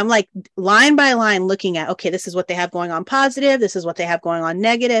no, I'm like line by line looking at, okay, this is what they have going on positive, this is what they have going on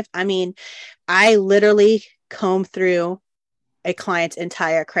negative. I mean, I literally comb through a client's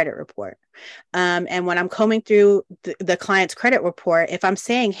entire credit report. And when I'm combing through the client's credit report, if I'm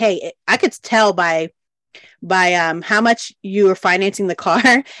saying, hey, I could tell by how much you are financing the car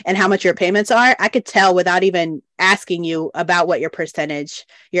and how much your payments are, I could tell without even asking you about what your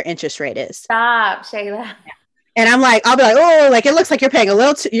interest rate is. Stop, Shayla. And I'm like, I'll be like, oh, like it looks like you're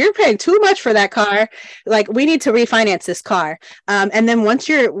paying too much for that car. Like we need to refinance this car. And then once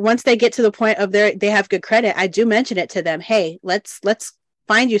they get to the point of they have good credit, I do mention it to them. Hey, let's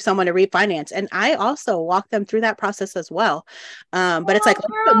find you someone to refinance. And I also walk them through that process as well. But it's like, Oh,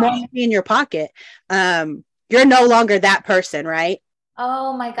 let's put more girl. money in your pocket. You're no longer that person, right?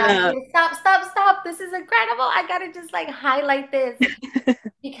 Oh my gosh. Uh, Okay, stop, stop, stop. This is incredible. I gotta just like highlight this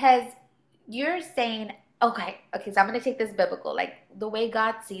because you're saying, okay, so I'm gonna take this biblical. Like the way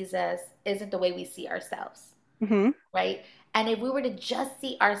God sees us isn't the way we see ourselves, mhm. right? And if we were to just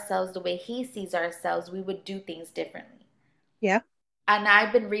see ourselves the way He sees ourselves, we would do things differently. Yeah. And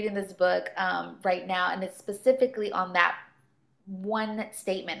I've been reading this book right now, and it's specifically on that one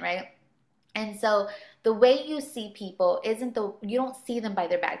statement, right? And so the way you see people isn't you don't see them by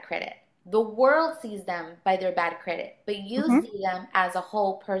their bad credit. The world sees them by their bad credit, but you Mhm. see them as a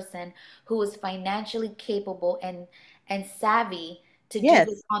whole person who is financially capable and savvy to do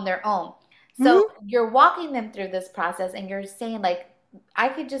this Yes. on their own. So Mhm. you're walking them through this process and you're saying like I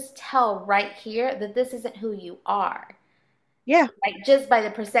could just tell right here that this isn't who you are. Yeah. Like just by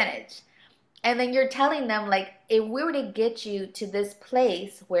the percentage. And then you're telling them, like, if we were to get you to this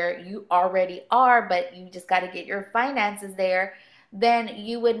place where you already are, but you just got to get your finances there, then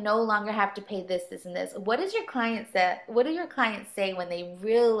you would no longer have to pay this, this, and this. What does your client say? What do your clients say when they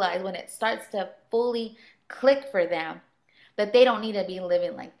realize, when it starts to fully click for them, that they don't need to be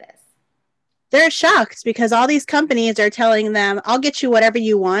living like this? They're shocked because all these companies are telling them, I'll get you whatever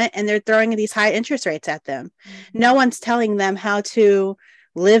you want. And they're throwing these high interest rates at them. No Mm-hmm. one's telling them how to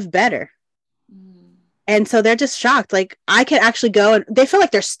live better. Mm-hmm. And so they're just shocked. Like I could actually go and they feel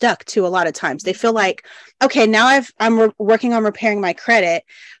like they're stuck too a lot of times. They feel like, okay, now working on repairing my credit,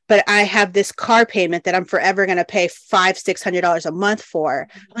 but I have this car payment that I'm forever going to pay $500-600 a month for.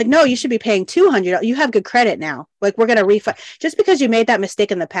 Like, no, you should be paying $200. You have good credit now. Like we're going to refund. Just because you made that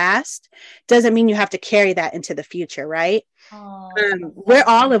mistake in the past doesn't mean you have to carry that into the future, right? Oh, that's We're so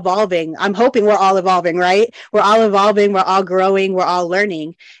all good. evolving. I'm hoping we're all evolving, right? We're all evolving. We're all growing. We're all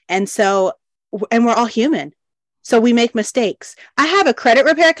learning. And so, and we're all human. So we make mistakes. I have a credit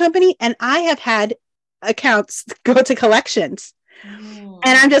repair company and I have had accounts go to collections.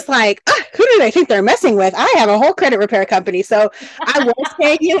 And Mm. I'm just like, who do they think they're messing with? I have a whole credit repair company. So I was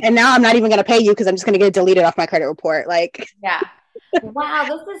paying you and now I'm not even going to pay you because I'm just going to get it deleted off my credit report. Like, Yeah. Wow,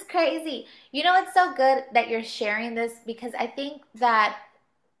 this is crazy. You know, it's so good that you're sharing this because I think that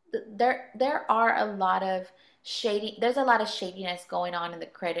there are a lot of there's a lot of shadiness going on in the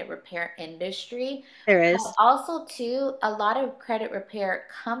credit repair industry, there but is. also too a lot of credit repair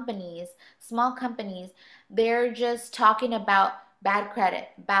companies, small companies, they're just talking about bad credit,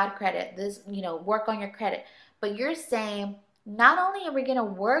 this, work on your credit. But you're saying not only are we going to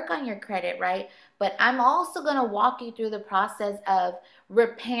work on your credit, right? But I'm also going to walk you through the process of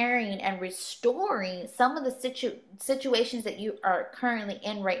repairing and restoring some of the situations that you are currently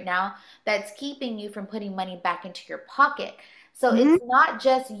in right now that's keeping you from putting money back into your pocket. So Mm-hmm. it's not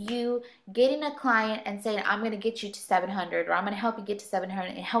just you getting a client and saying, I'm going to get you to 700 or I'm going to help you get to 700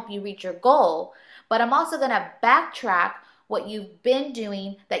 and help you reach your goal. But I'm also going to backtrack what you've been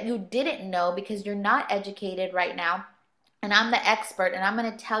doing that you didn't know because you're not educated right now. And I'm the expert, and I'm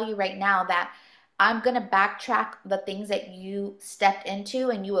going to tell you right now that I'm going to backtrack the things that you stepped into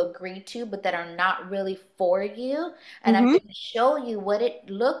and you agreed to, but that are not really for you. And I'm Mm-hmm. going to show you what it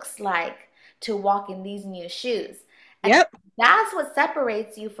looks like to walk in these new shoes. And Yep. That's what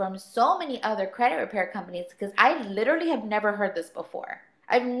separates you from so many other credit repair companies because I literally have never heard this before.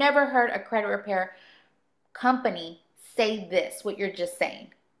 I've never heard a credit repair company say this, what you're just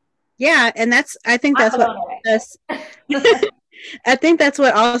saying. Yeah, and I think I'm that's what blown away. us I think that's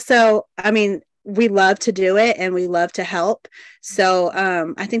what also, I mean, we love to do it and we love to help. So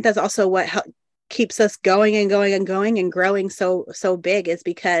I think that's also what keeps us going and going and going and growing so big, is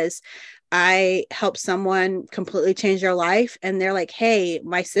because I help someone completely change their life and they're like, hey,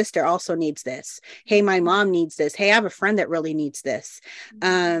 my sister also needs this. Hey, my mom needs this. Hey, I have a friend that really needs this.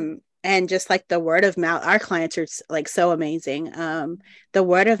 And just like the word of mouth, our clients are like so amazing. The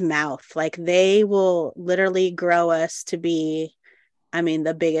word of mouth, like they will literally grow us to be, I mean,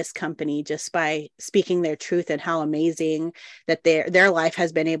 the biggest company just by speaking their truth and how amazing that their life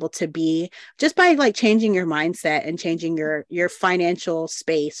has been able to be, just by like changing your mindset and changing your financial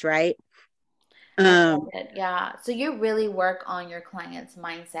space, right? I love Um, it. Yeah. So you really work on your client's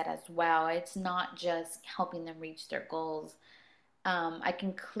mindset as well. It's not just helping them reach their goals. I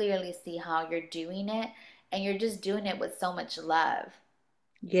can clearly see how you're doing it, and you're just doing it with so much love.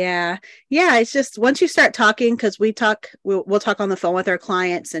 yeah, yeah. It's just once you start talking, because we'll talk on the phone with our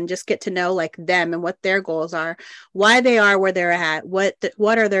clients and just get to know like them and what their goals are, why they are where they're at, what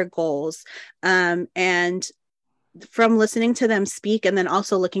are their goals, and from listening to them speak and then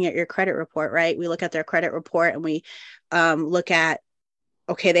also looking at your credit report, right? We look at their credit report and we look at,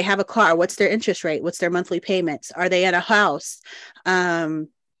 okay, they have a car. What's their interest rate? What's their monthly payments? Are they in a house? Um,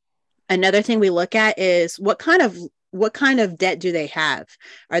 Another thing we look at is what kind of debt do they have?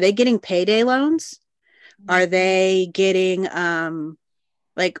 Are they getting payday loans? Are they getting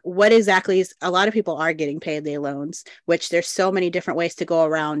like what exactly is, a lot of people are getting payday loans, which there's so many different ways to go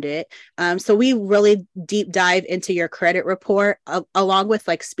around it. So we really deep dive into your credit report along with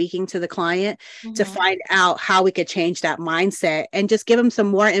like speaking to the client to Mm-hmm. find out how we could change that mindset and just give them some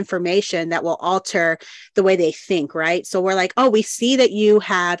more information that will alter the way they think, right? So we're like, oh, we see that you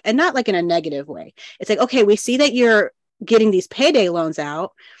have, and not like in a negative way, it's like, okay, we see that you're getting these payday loans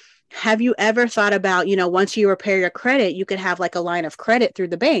out. Have you ever thought about, once you repair your credit, you could have like a line of credit through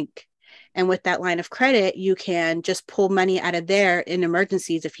the bank. And with that line of credit, you can just pull money out of there in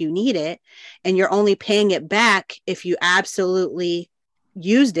emergencies if you need it. And you're only paying it back if you absolutely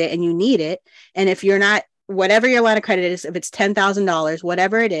used it and you need it. And if you're not, whatever your line of credit is, if it's $10,000,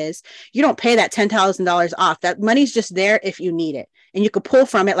 whatever it is, you don't pay that $10,000 off. That money's just there if you need it. And you could pull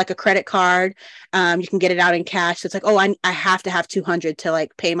from it like a credit card. You can get it out in cash. So it's like, oh, I have to have 200 to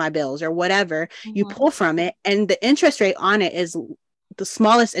like pay my bills or whatever. You Mm-hmm. pull from it, and the interest rate on it is the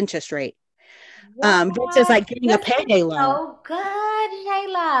smallest interest rate. Versus What? like getting a This is payday loan. so good,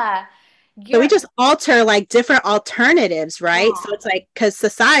 Shayla. So we You're, just alter like different alternatives, right? So yeah. it's like, because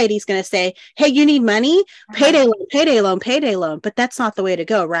society's going to say, hey, you need money, Uh-huh. payday loan, payday loan, payday loan. But that's not the way to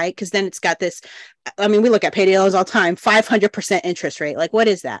go, right? Because then it's got this, I mean, we look at payday loans all the time, 500% interest rate. Like, what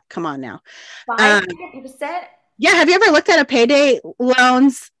is that? Come on now. Um, 500%? yeah. Have you ever looked at a payday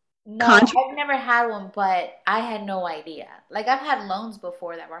loans No, contract? I've never had one, but I had no idea. Like I've had loans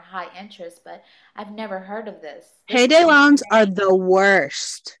before that were high interest, but I've never heard of this. This is Payday loans are insane. the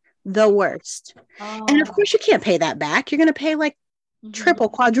worst, the worst. And of Oh, course, you can't pay that back. You're going to pay like hmm. triple,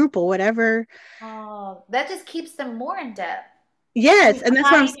 quadruple, whatever. Oh, that just keeps them more in debt. I Yes. mean, And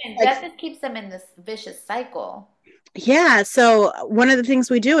that's what not I'm saying. even Like, that just keeps them in this vicious cycle. yeah. So one of the things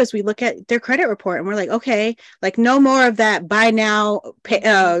we do is we look at their credit report and we're like, okay, like no more of that buy now,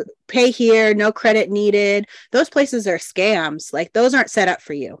 Hmm. pay here, no credit needed. Those places are scams. Like those aren't set up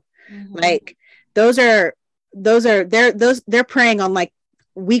for you. Hmm. Like those are they're preying on like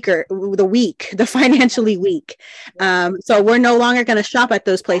the weak, the financially weak. Yeah. So we're no longer going to shop at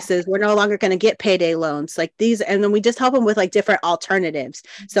those places. We're no longer going to get payday loans like these, and then we just help them with like different alternatives.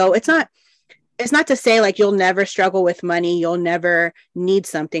 So Hmm. it's not to say like you'll never struggle with money, you'll never need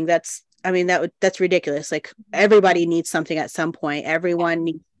something. That's, I mean, that's ridiculous. Like everybody needs something at some point. Everyone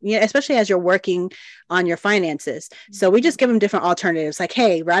needs, especially as you're working on your finances. So we Hmm. just give them different alternatives. Like,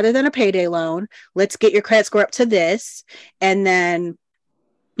 hey, rather than a payday loan, let's get your credit score up to this, and then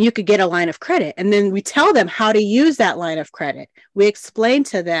you could get a line of credit. And then we tell them how to use that line of credit. We explain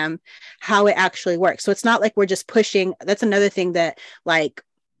to them how it actually works. So it's not like we're just pushing. That's another thing that like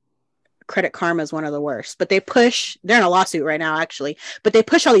Credit Karma is one of the worst, but they're in a lawsuit right now, actually, but they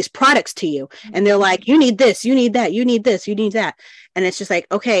push all these products to you and they're Hmm. like, you need this, you need that, you need this, you need that. And it's just like,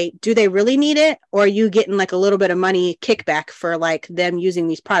 okay, do they really need it? Or are you getting like a little bit of money kickback for like them using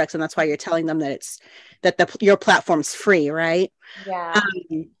these products? And that's why you're telling them that your platform's free, right? Yeah.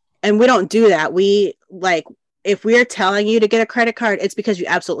 Um, and we don't do that. We like, if we're telling you to get a credit card, it's because you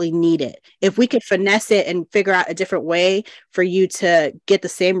absolutely need it. If we could finesse it and figure out a different way for you to get the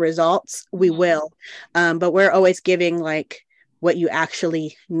same results, we Mhm. will. But we're always giving like what you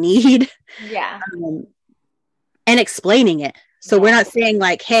actually need, Yeah. um, and explaining it. So we're Yeah. not saying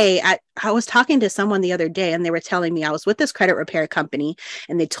like, hey, I was talking to someone the other day and they were telling me I was with this credit repair company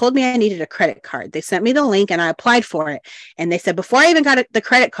and they told me I needed a credit card. They sent me the link and I applied for it. And they said, before I even got the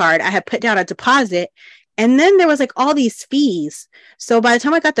credit card, I had put down a deposit. And then there was like all these fees. So by the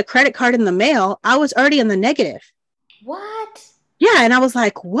time I got the credit card in the mail, I was already in the negative. What? Yeah. And I was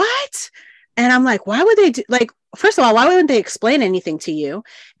like, what? And I'm like, why would they do like, first of all, why wouldn't they explain anything to you?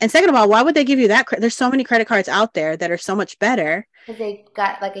 And second of all, why would they give you that? There's so many credit cards out there that are so much better. Because they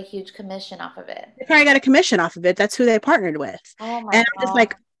got like a huge commission off of it. They probably got a commission off of it. That's who they partnered with. Oh my And I'm just God.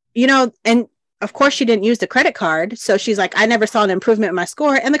 like, and of course she didn't use the credit card. So she's like, I never saw an improvement in my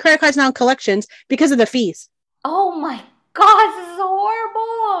score. And the credit card's now in collections because of the fees. Oh my God, this is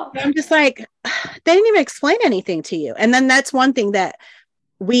horrible. I'm just like, they didn't even explain anything to you. And then that's one thing that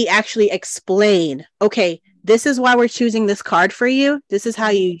we actually explain, okay, this is why we're choosing this card for you. This is how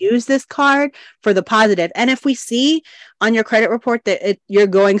you use this card for the positive. And if we see on your credit report that you're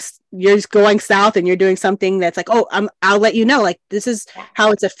going south and you're doing something that's like, oh, I'll let you know, like this is Yeah.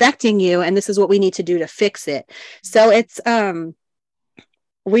 how it's affecting you and this is what we need to do to fix it. So it's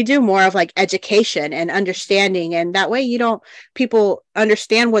we do more of like education and understanding, and that way people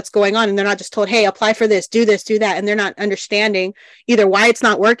understand what's going on and they're not just told, hey, apply for this, do that, and they're not understanding either why it's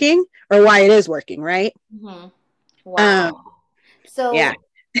not working or why it is working, right? Hmm. um Wow. yeah.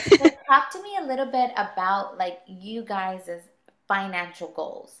 So talk to me a little bit about like you guys' financial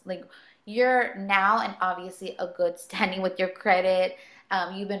goals. Like you're now and obviously a good standing with your credit.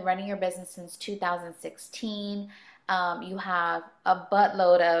 You've been running your business since 2016. You have a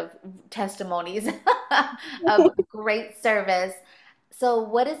buttload of testimonies of great service. So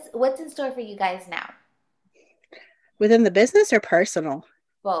what's in store for you guys now? Within the business or personal?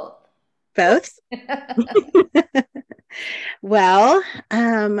 Both. Both. Well,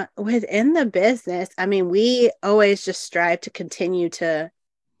 within the business, I mean, we always just strive to continue to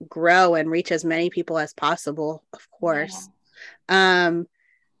grow and reach as many people as possible, of Yeah. course. um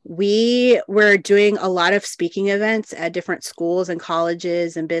we were doing a lot of speaking events at different schools and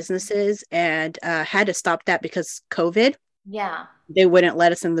colleges and businesses, and had to stop that because COVID. Yeah. They wouldn't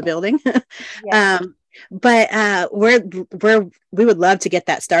let us in the building. Yeah. um, but we would love to get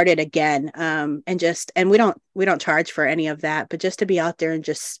that started again. And we don't charge for any of that, but just to be out there and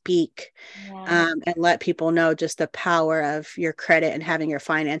just speak, Yeah. and let people know just the power of your credit and having your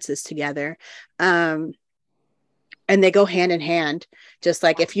finances together. Um, and they go hand in hand. Just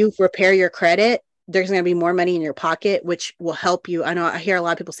like if you repair your credit, there's going to be more money in your pocket, which will help you. I know I hear a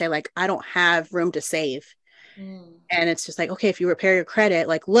lot of people say like, I don't have room to save. Mm. And it's just like, okay, if you repair your credit,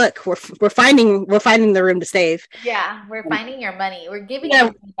 like, look, we're finding the room to save. Yeah, we're finding your money. We're giving your Yeah,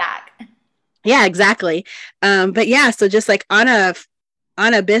 money back. yeah, exactly. But yeah, so just like on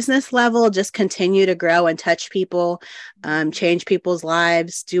a business level, just continue to grow and touch people, change people's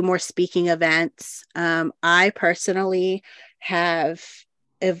lives, do more speaking events. I personally have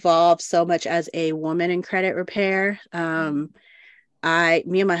evolved so much as a woman in credit repair.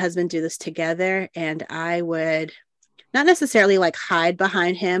 Me and my husband do this together, and I would not necessarily like hide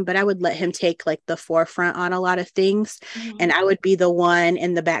behind him, but I would let him take like the forefront on a lot of things. And Mhm. I would be the one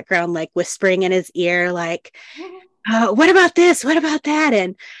in the background, like whispering in his ear, like, Mhm. what about this? What about that?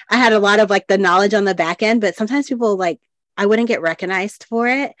 And I had a lot of like the knowledge on the back end, but sometimes people like, I wouldn't get recognized for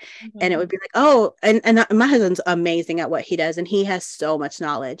it. And it Mhm. would be like, oh, and my husband's amazing at what he does. And he has so much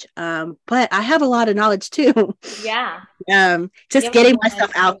knowledge. But I have a lot of knowledge too. Yeah. You Just have a getting woman's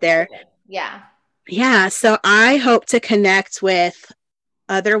myself out there. perspective. Yeah. Yeah. So I hope to connect with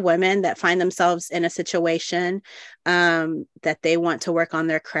other women that find themselves in a situation, that they want to work on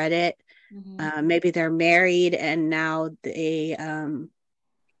their credit. Hmm. Maybe they're married and now they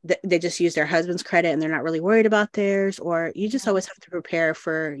just use their husband's credit and they're not really worried about theirs, or you just Hmm. always have to prepare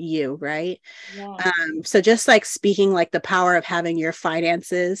for you, right? Yeah. So just like speaking like the power of having your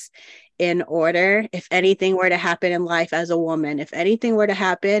finances in order. If anything were to happen in life as a woman, if anything were to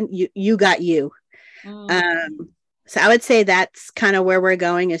happen, you got you. Mm. um so I would say that's kind of where we're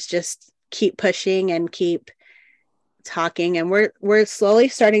going, is just keep pushing and keep talking. And we're slowly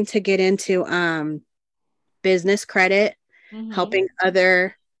starting to get into business credit, Hmm. helping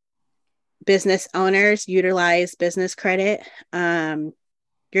other business owners utilize business credit.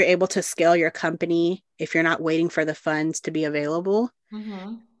 You're able to scale your company if you're not waiting for the funds to be available.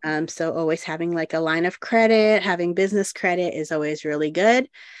 Hmm. So always having like a line of credit, having business credit is always really good.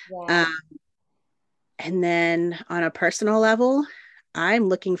 Yeah. Um, And then on a personal level, I'm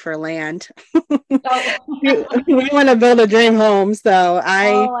looking for land. Oh, We want to build a dream home. So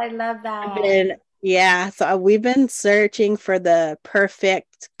oh, I love I've that. been, yeah. So we've been searching for the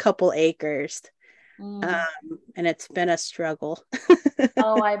perfect couple acres. Mm. And it's been a struggle.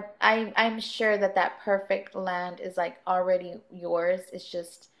 Oh, I'm sure that that perfect land is like already yours. It's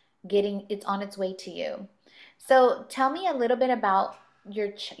just it's on its way to you. So tell me a little bit about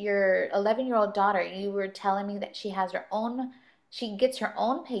your 11-year-old daughter. You were telling me that she gets her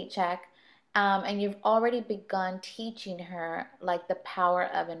own paycheck, and you've already begun teaching her like the power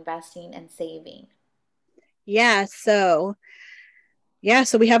of investing and saving. Yeah. So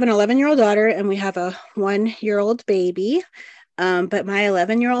we have an 11-year-old daughter and we have a 1-year-old baby. But my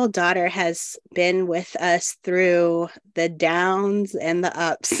 11-year-old daughter has been with us through the downs and the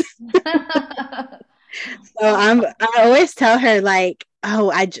ups. So I always tell her like,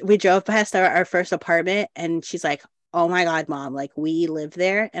 oh, we drove past our first apartment and she's like, oh my God, mom, like we live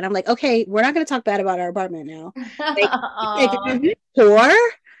there. And I'm like, okay, we're not gonna talk bad about our apartment now. Like, Aw. is it poor?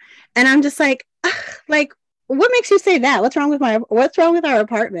 And I'm just like, ugh, like, what makes you say that? What's wrong with our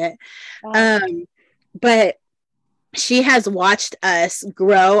apartment? Oh. Um, but she has watched us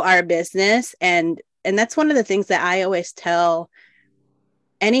grow our business, and that's one of the things that I always tell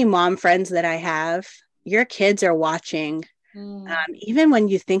any mom friends that I have. Your kids are watching, Mm, even when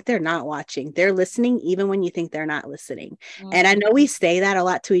you think they're not watching. They're listening even when you think they're not listening. And I mm, know we say that a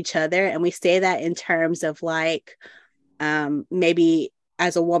lot to each other, and we say that in terms of like, maybe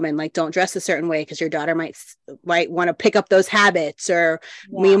as a woman, like don't dress a certain way because your daughter might want to pick up those habits, or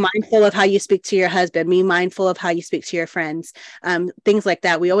be yeah. mindful of how you speak to your husband, be mindful of how you speak to your friends, things like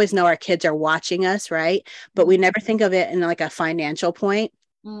that. We always know our kids are watching us, right? But we Mm, never think of it in like a financial point.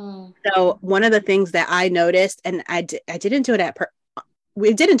 mm, So one of the things that I noticed, and I didn't do it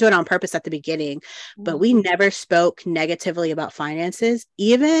we didn't do it on purpose at the beginning, but mm, we never spoke negatively about finances,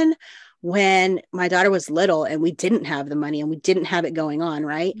 even when my daughter was little and we didn't have the money and we didn't have it going on,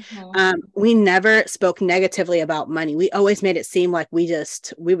 right? mhm. We never spoke negatively about money. We always made it seem like we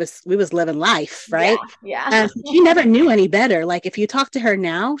was living life, Yeah, right? yeah. She never knew any better. Like if you talk to her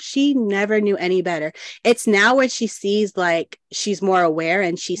now, she never knew any better. It's now where she sees like she's more aware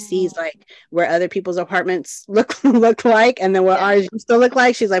and she sees Mm, like where other people's apartments look like, and then what yeah. ours used to look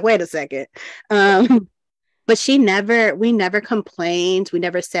like. She's like, wait a second. But we never complained. We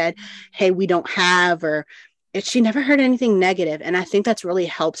never said, hey, we don't have, or she never heard anything negative. And I think that's really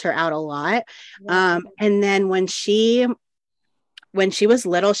helped her out a lot. Yeah. And then when she was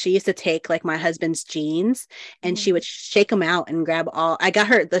little, she used to take like my husband's jeans and she Mhm, would shake them out and grab all. I got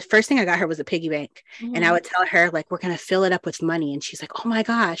her the first thing I got her was a piggy bank, and I mhm. would tell her like we're gonna fill it up with money, and she's like, oh my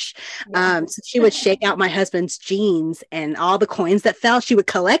gosh. Yeah. So she would shake out my husband's jeans and all the coins that fell. She would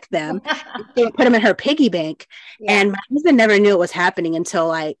collect them. She would put them in her piggy bank, Yeah. and my husband never knew it was happening until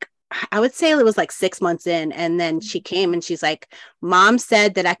like. I would say it was like 6 months in. And then she came and she's like, Mom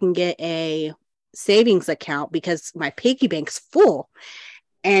said that I can get a savings account because my piggy bank's full.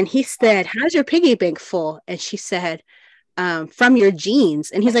 And he said, how's your piggy bank full? And she said, from your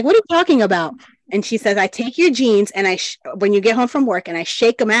jeans. And he's like, what are you talking about? And she says, I take your jeans and when you get home from work and I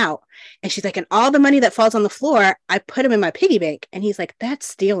shake them out. And she's like, and all the money that falls on the floor, I put them in my piggy bank. And he's like, that's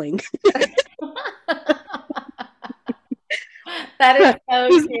stealing. That is but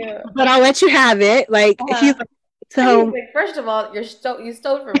so cute. I'll let you have it. Like, he's Uh-huh. like, He's so like, first of all, you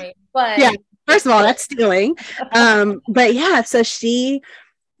stole from me, yeah, but you're first of all, stealing. that's stealing. But yeah, so she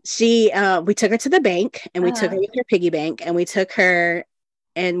we took her to the bank and we took her Uh-huh. with her piggy bank and we took her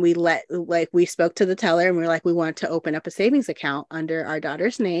and we spoke to the teller and we were like we want to open up a savings account under our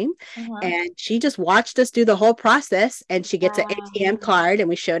daughter's name, Uh-huh. and she just watched us do the whole process, and she gets an Wow. ATM card and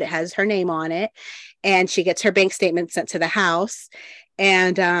we showed it has her name on it, and she gets her bank statement sent to the house,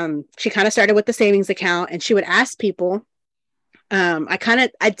 and she kind of started with the savings account and she would ask people.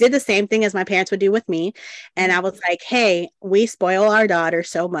 I did the same thing as my parents would do with me. And I Mhm. was like, hey, we spoil our daughter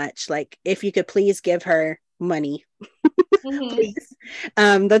so much. Like, if you could please give her money, Mhm. please.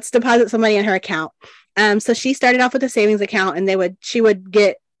 Let's deposit some money in her account. So she started off with a savings account, and she would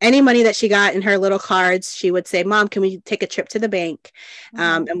get any money that she got in her little cards. She would say, Mom, can we take a trip to the bank?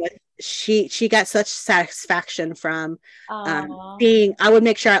 Mhm. And with she got such satisfaction from Aw. seeing. I would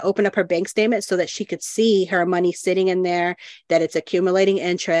make sure I opened up her bank statement so that she could see her money sitting in there, that it's accumulating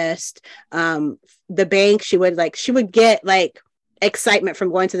interest. The bank, she would get like excitement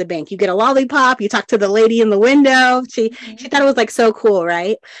from going to the bank. You get a lollipop, you talk to the lady in the window. She Mhm. thought it was like so cool,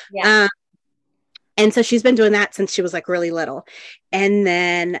 right? Yeah. Um, and so she's been doing that since she was like really little. And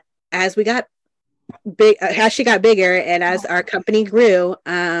then as we got as she got bigger and as our company grew,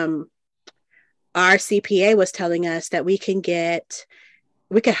 our CPA was telling us that we could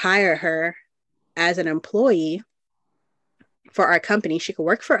hire her as an employee for our company. She could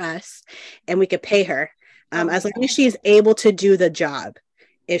work for us and we could pay her Oh my as long as God. she's able to do the job.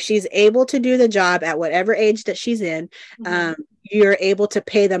 If she's able to do the job at whatever age that she's in, Hmm. you're able to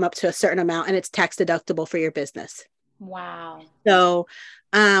pay them up to a certain amount and it's tax deductible for your business. Wow. So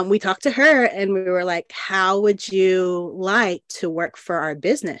we talked to her and we were like, how would you like to work for our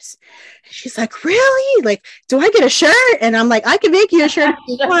business? And she's like, really? Like, do I get a shirt? And I'm like, I can make you a shirt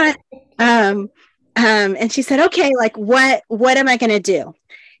if you want. Um, and she said, okay, like what am I going to do?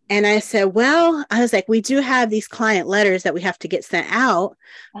 And I said, well, I was like, we do have these client letters that we have to get sent out.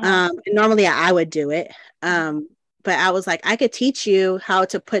 Uh-huh. And normally I would do it. But I was like, I could teach you how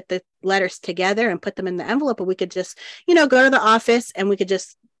to put the letters together and put them in the envelope. And we could just, go to the office and we could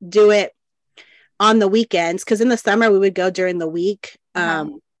just do it on the weekends. Cause in the summer we would go during the week. Uh-huh.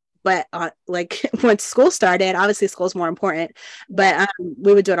 But like once school started, obviously school's more important, Yeah. but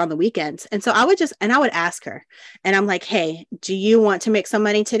we would do it on the weekends. And so I would ask her and I'm like, hey, do you want to make some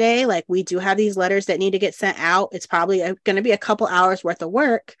money today? Like we do have these letters that need to get sent out. It's probably going to be a couple hours worth of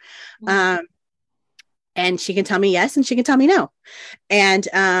work. Mhm. Um, and she can tell me yes and she can tell me no. And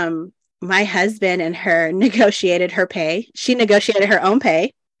my husband and her negotiated her pay. She negotiated her own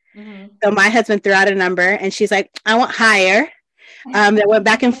pay. Mhm. So my husband threw out a number and she's like, I want higher. That went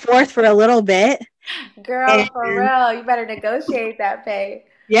back and forth for a little bit. Girl, for And real, you better negotiate that pay.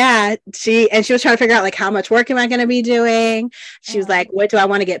 yeah, she was trying to figure out like how much work am I going to be doing? She was Uh-huh. like, what do I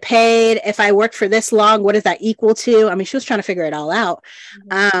want to get paid? If I work for this long, what does that equal to? I mean, she was trying to figure it all out.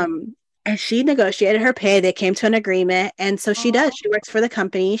 Mhm. And she negotiated her pay. They came to an agreement. And so she does. Oh. She works for the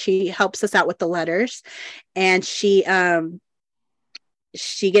company. She helps us out with the letters and she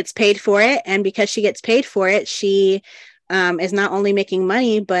gets paid for it. And because she gets paid for it, she is not only making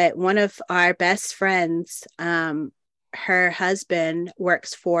money, but one of our best friends, her husband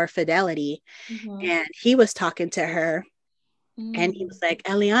works for Fidelity. Mhm. And he was talking to her and he was Mm. like,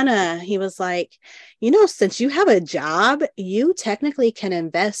 Eliana, he was like, since you have a job, you technically can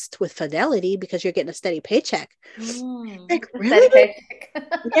invest with Fidelity because you're getting a steady paycheck. Mm. Like, A steady really?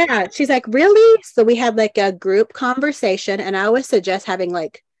 paycheck. Yeah. She's like, really? So we had like a group conversation, and I always suggest having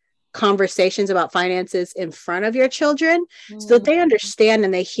like conversations about finances in front of your children so that Mm. they understand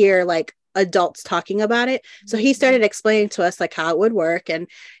and they hear like adults talking about it. So he Mhm. started explaining to us like how it would work and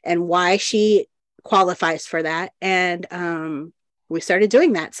why she qualifies for that. And we started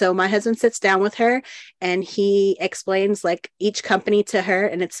doing that. So my husband sits down with her and he explains like each company to her.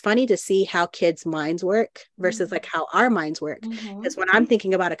 And it's funny to see how kids' minds work versus like Mhm. how our minds work. Because Mhm. when I'm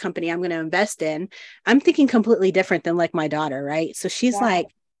thinking about a company I'm going to invest in, I'm thinking completely different than like my daughter, right? So she's Right. like,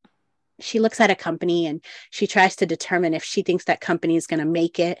 she looks at a company and she tries to determine if she thinks that company is going to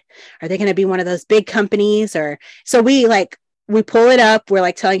make it. Are they going to be one of those big companies? Or so we pull it up. We're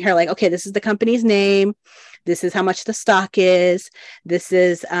like telling her like, okay, this is the company's name. This is how much the stock is. This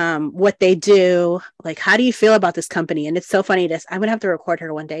is what they do. Like, how do you feel about this company? And it's so funny. I'm gonna have to record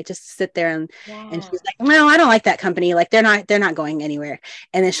her one day just to sit there and Yeah. she's like, no, I don't like that company. Like, they're not going anywhere.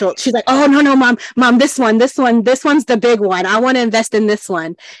 And then she's like, oh no, mom, this one's the big one. I want to invest in this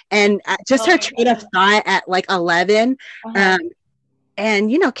one. And just Oh her my train of God. thought at like 11. Uh-huh. Um,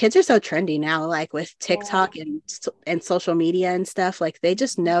 and kids are so trendy now, like with Yeah. TikTok and social media and stuff. Like they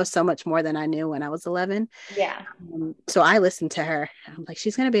just know so much more than I knew when I was 11. Yeah. So I listened to her. I'm like,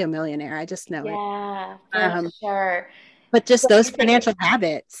 she's gonna be a millionaire. I just know it. Yeah, for Um, sure. but just So those you think, financial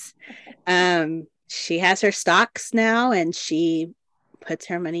habits. She has her stocks now, and she puts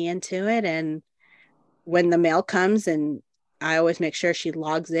her money into it. And when the mail comes, and I always make sure she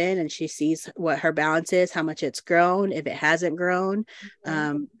logs in and she sees what her balance is, how much it's grown, if it hasn't grown.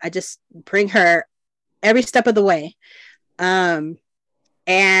 mhm, I just bring her every step of the way. Um,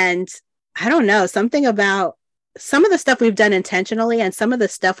 and I don't know, something about some of the stuff we've done intentionally and some of the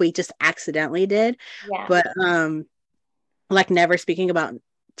stuff we just accidentally did, yeah. but like never speaking about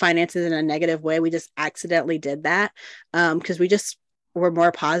finances in a negative way. We just accidentally did that because we just were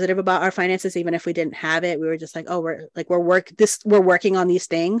more positive about our finances, even if we didn't have it. We were just like, oh, we're working on these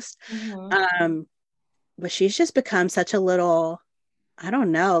things. Hmm. Um, but she's just become such a little, I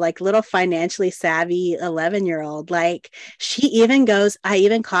don't know, like little financially savvy 11-year-old. Like I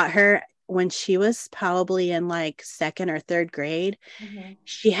even caught her when she was probably in like second or third grade. Hmm.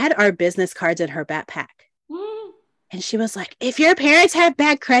 She had our business cards in her backpack. And she was like, if your parents had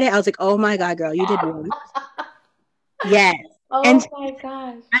bad credit, I was like, oh my God, girl, you did what? Yes. And Oh my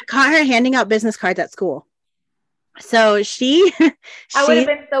gosh. I caught her handing out business cards at school. So she, I would have she,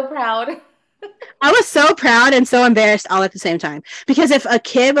 been so proud. I was so proud and so embarrassed all at the same time. Because if a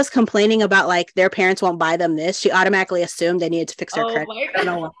kid was complaining about like their parents won't buy them this, she automatically assumed they needed to fix their Oh credit. my I don't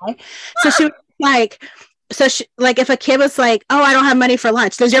God. know why. So she was like, so she, like if a kid was like, "Oh, I don't have money for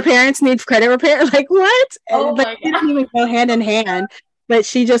lunch. Does your parents need credit repair?" Like what? Oh But my it God. didn't even go hand in hand. But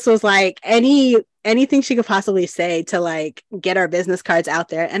she just was like anything she could possibly say to like get our business cards out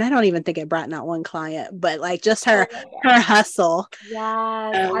there. And I don't even think it brought not one client, but like just Oh her my God. her hustle.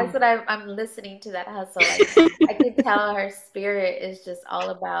 Yes, that's Um, what I'm listening to that hustle. Like I could tell her spirit is just all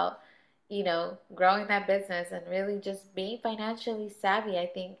about, growing that business and really just being financially savvy. I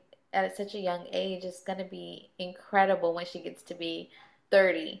think at such a young age is going to be incredible when she gets to be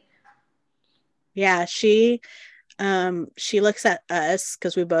 30. yeah, she looks at us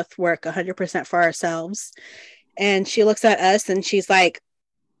because we both work 100% for ourselves, and she looks at us and she's like,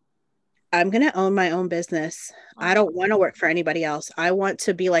 I'm going to own my own business. I Oh. don't want to work for anybody else. I want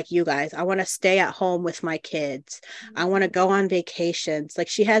to be like you guys. I want to stay at home with my kids. I want to go on vacations. Like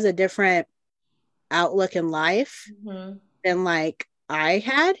she has a different outlook in life Mm-hmm. than like I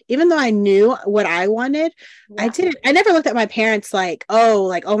had. Even though I knew what I wanted, Yeah. I never looked at my parents like, oh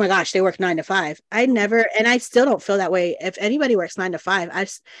my gosh, they work 9 to 5. I never, and I still don't feel that way. If anybody works 9 to 5,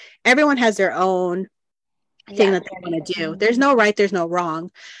 everyone has their own thing Yeah. that they want to do. There's no right, there's no wrong.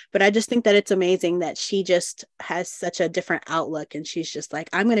 But I just think that it's amazing that she just has such a different outlook, and she's just like,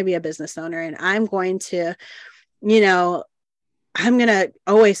 I'm going to be a business owner, and I'm going to, you know, I'm going to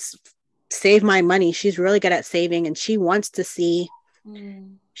always save my money. She's really good at saving, and Mm,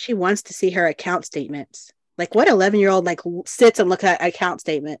 she wants to see her account statements. Like what 11-year-old like sits and looks at account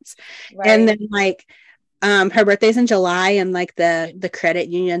statements. And right. then like her birthday's in July, and like the credit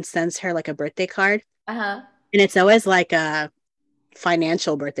union sends her like a birthday card, Uh-huh. and it's always like a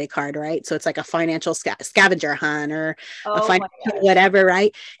financial birthday card, right? So it's like a financial scavenger hunt or a Oh financial my gosh. whatever,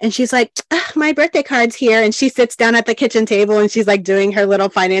 right? And she's like, my birthday card's here. And she sits down at the kitchen table and she's like doing her little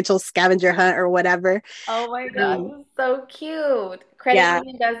financial scavenger hunt or whatever. Oh my God. Um, This is so cute. Credit yeah.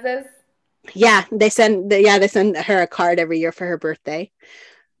 union does this? Yeah. They send her a card every year for her birthday.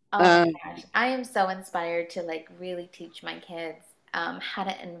 Oh my Um, gosh. I am so inspired to like really teach my kids how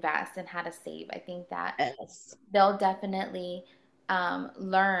to invest and how to save. I think that yes. they'll definitely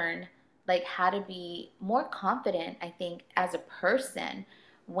learn like how to be more confident, I think, as a person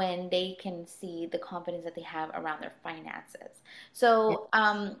when they can see the confidence that they have around their finances. So,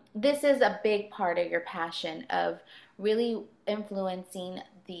 this is a big part of your passion of really influencing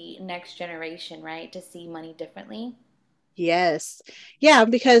the next generation, right? To see money differently. Yes. Yeah,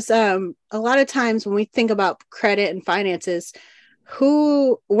 because a lot of times when we think about credit and finances,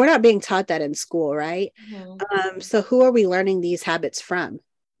 who we're not being taught that in school, right? Hmm. So who are we learning these habits from?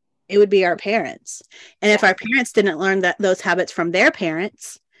 It would be our parents. And if Yeah. our parents didn't learn that those habits from their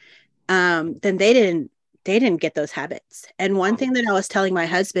parents, then they didn't get those habits. And one thing that I was telling my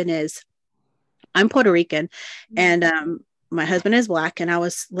husband is I'm Puerto Rican, Mhm. and my husband is black, and I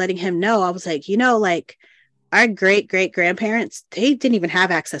was letting him know, I was like, like our great grandparents, they didn't even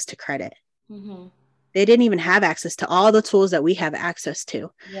have access to credit. Mhm. They didn't even have access to all the tools that we have access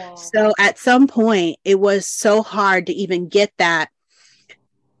to. Yeah. So at some point, it was so hard to even get that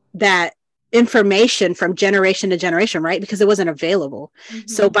information from generation to generation, right? Because it wasn't available.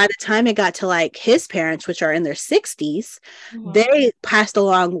 So Mhm. by the time it got to like his parents, which are in their 60s, Mhm. they passed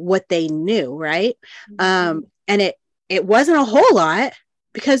along what they knew, right? Mhm. And it wasn't a whole lot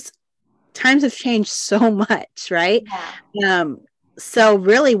because times have changed so much, right? Yeah. Um, so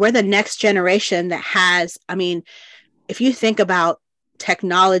really we're the next generation that has, I mean, if you think about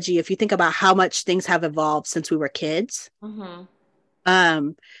technology, if you think about how much things have evolved since we were kids, Mhm.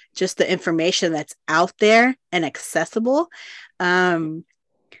 um, just the information that's out there and accessible, um,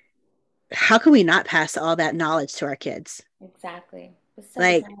 how can we not pass all that knowledge to our kids? Exactly. It's so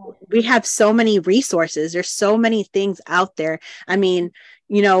Like sad. we have so many resources. There's so many things out there. I mean,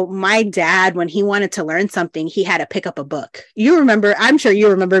 my dad, when he wanted to learn something, he had to pick up a book. You remember, I'm sure you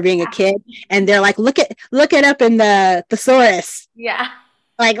remember being a kid and they're like, look it up in the thesaurus. Yeah.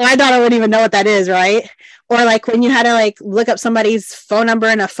 Like my daughter wouldn't even know what that is, right? Or like when you had to like look up somebody's phone number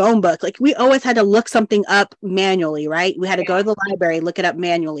in a phone book, like we always had to look something up manually, right? We had to go to Yeah. the library, look it up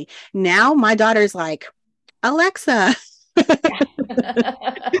manually. Now my daughter's like, Alexa. Yeah.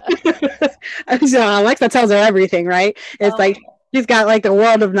 So Alexa tells her everything, right? It's Oh my like God. she's got like the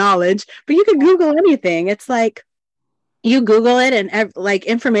world of knowledge, but you can Google anything. It's like you Google it and like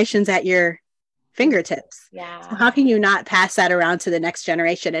information's at your Think- fingertips. So Yeah. how can you not pass that around to the next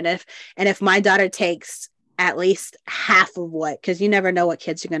generation? And if my daughter takes at least half of because you never know what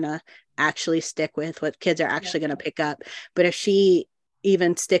kids are gonna actually stick with, what kids are Yeah. actually gonna pick up. But if she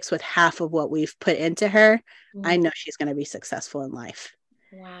even sticks with half of what we've put into her, I Mhm. know she's going to be successful in life.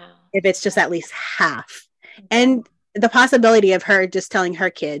 Wow. If it's just at least half. Yeah. And the possibility of her just telling her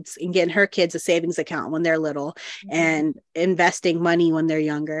kids and getting her kids a savings account when they're little Mhm. and investing money when they're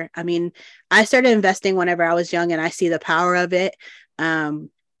younger. I mean, I started investing whenever I was young and I see the power of it. And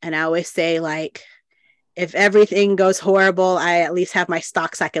I always say, like, if everything goes horrible, I at least have my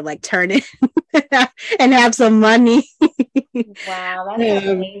stocks I could like turn in and have some money. Wow, um,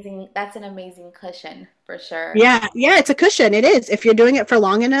 that's an amazing cushion for sure. yeah, it's a cushion. It is. If you're doing it for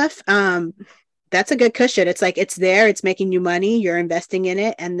long enough, that's a good cushion. It's like it's there, it's making you money, you're investing in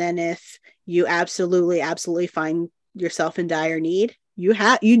it, and then if you absolutely find yourself in dire need, you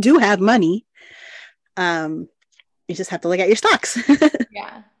do have money. Um, you just have to look at your stocks.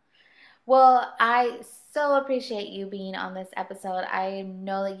 Yeah. Well, I so appreciate you being on this episode. I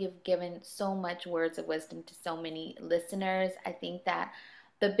know that you've given so much words of wisdom to so many listeners. I think that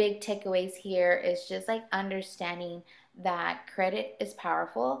the big takeaways here is just like understanding that credit is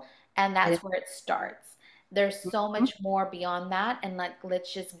powerful and that's where it starts. There's so much more beyond that, and like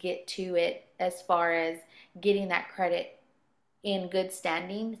let's just get to it as far as getting that credit in good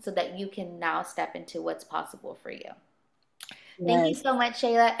standing so that you can now step into what's possible for you. Thank you Yes. so much,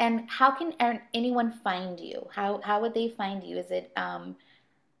 Shayla. And how can anyone find you? How would they find you? Is it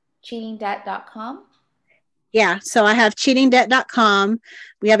cheatingdebt.com? Yeah, so I have cheatingdebt.com.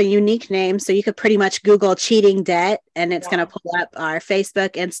 We have a unique name, so you could pretty much Google cheating debt and it's going to Yeah. pull up our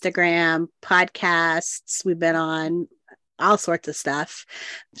Facebook, Instagram, podcasts. We've been on all sorts of stuff.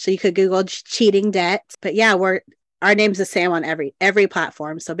 So you could Google cheating debt. But yeah, our name's the same on every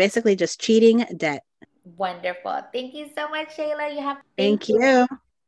platform. So basically just cheating debt. Wonderful. Thank you so much, Shayla. Thank Thank you. you.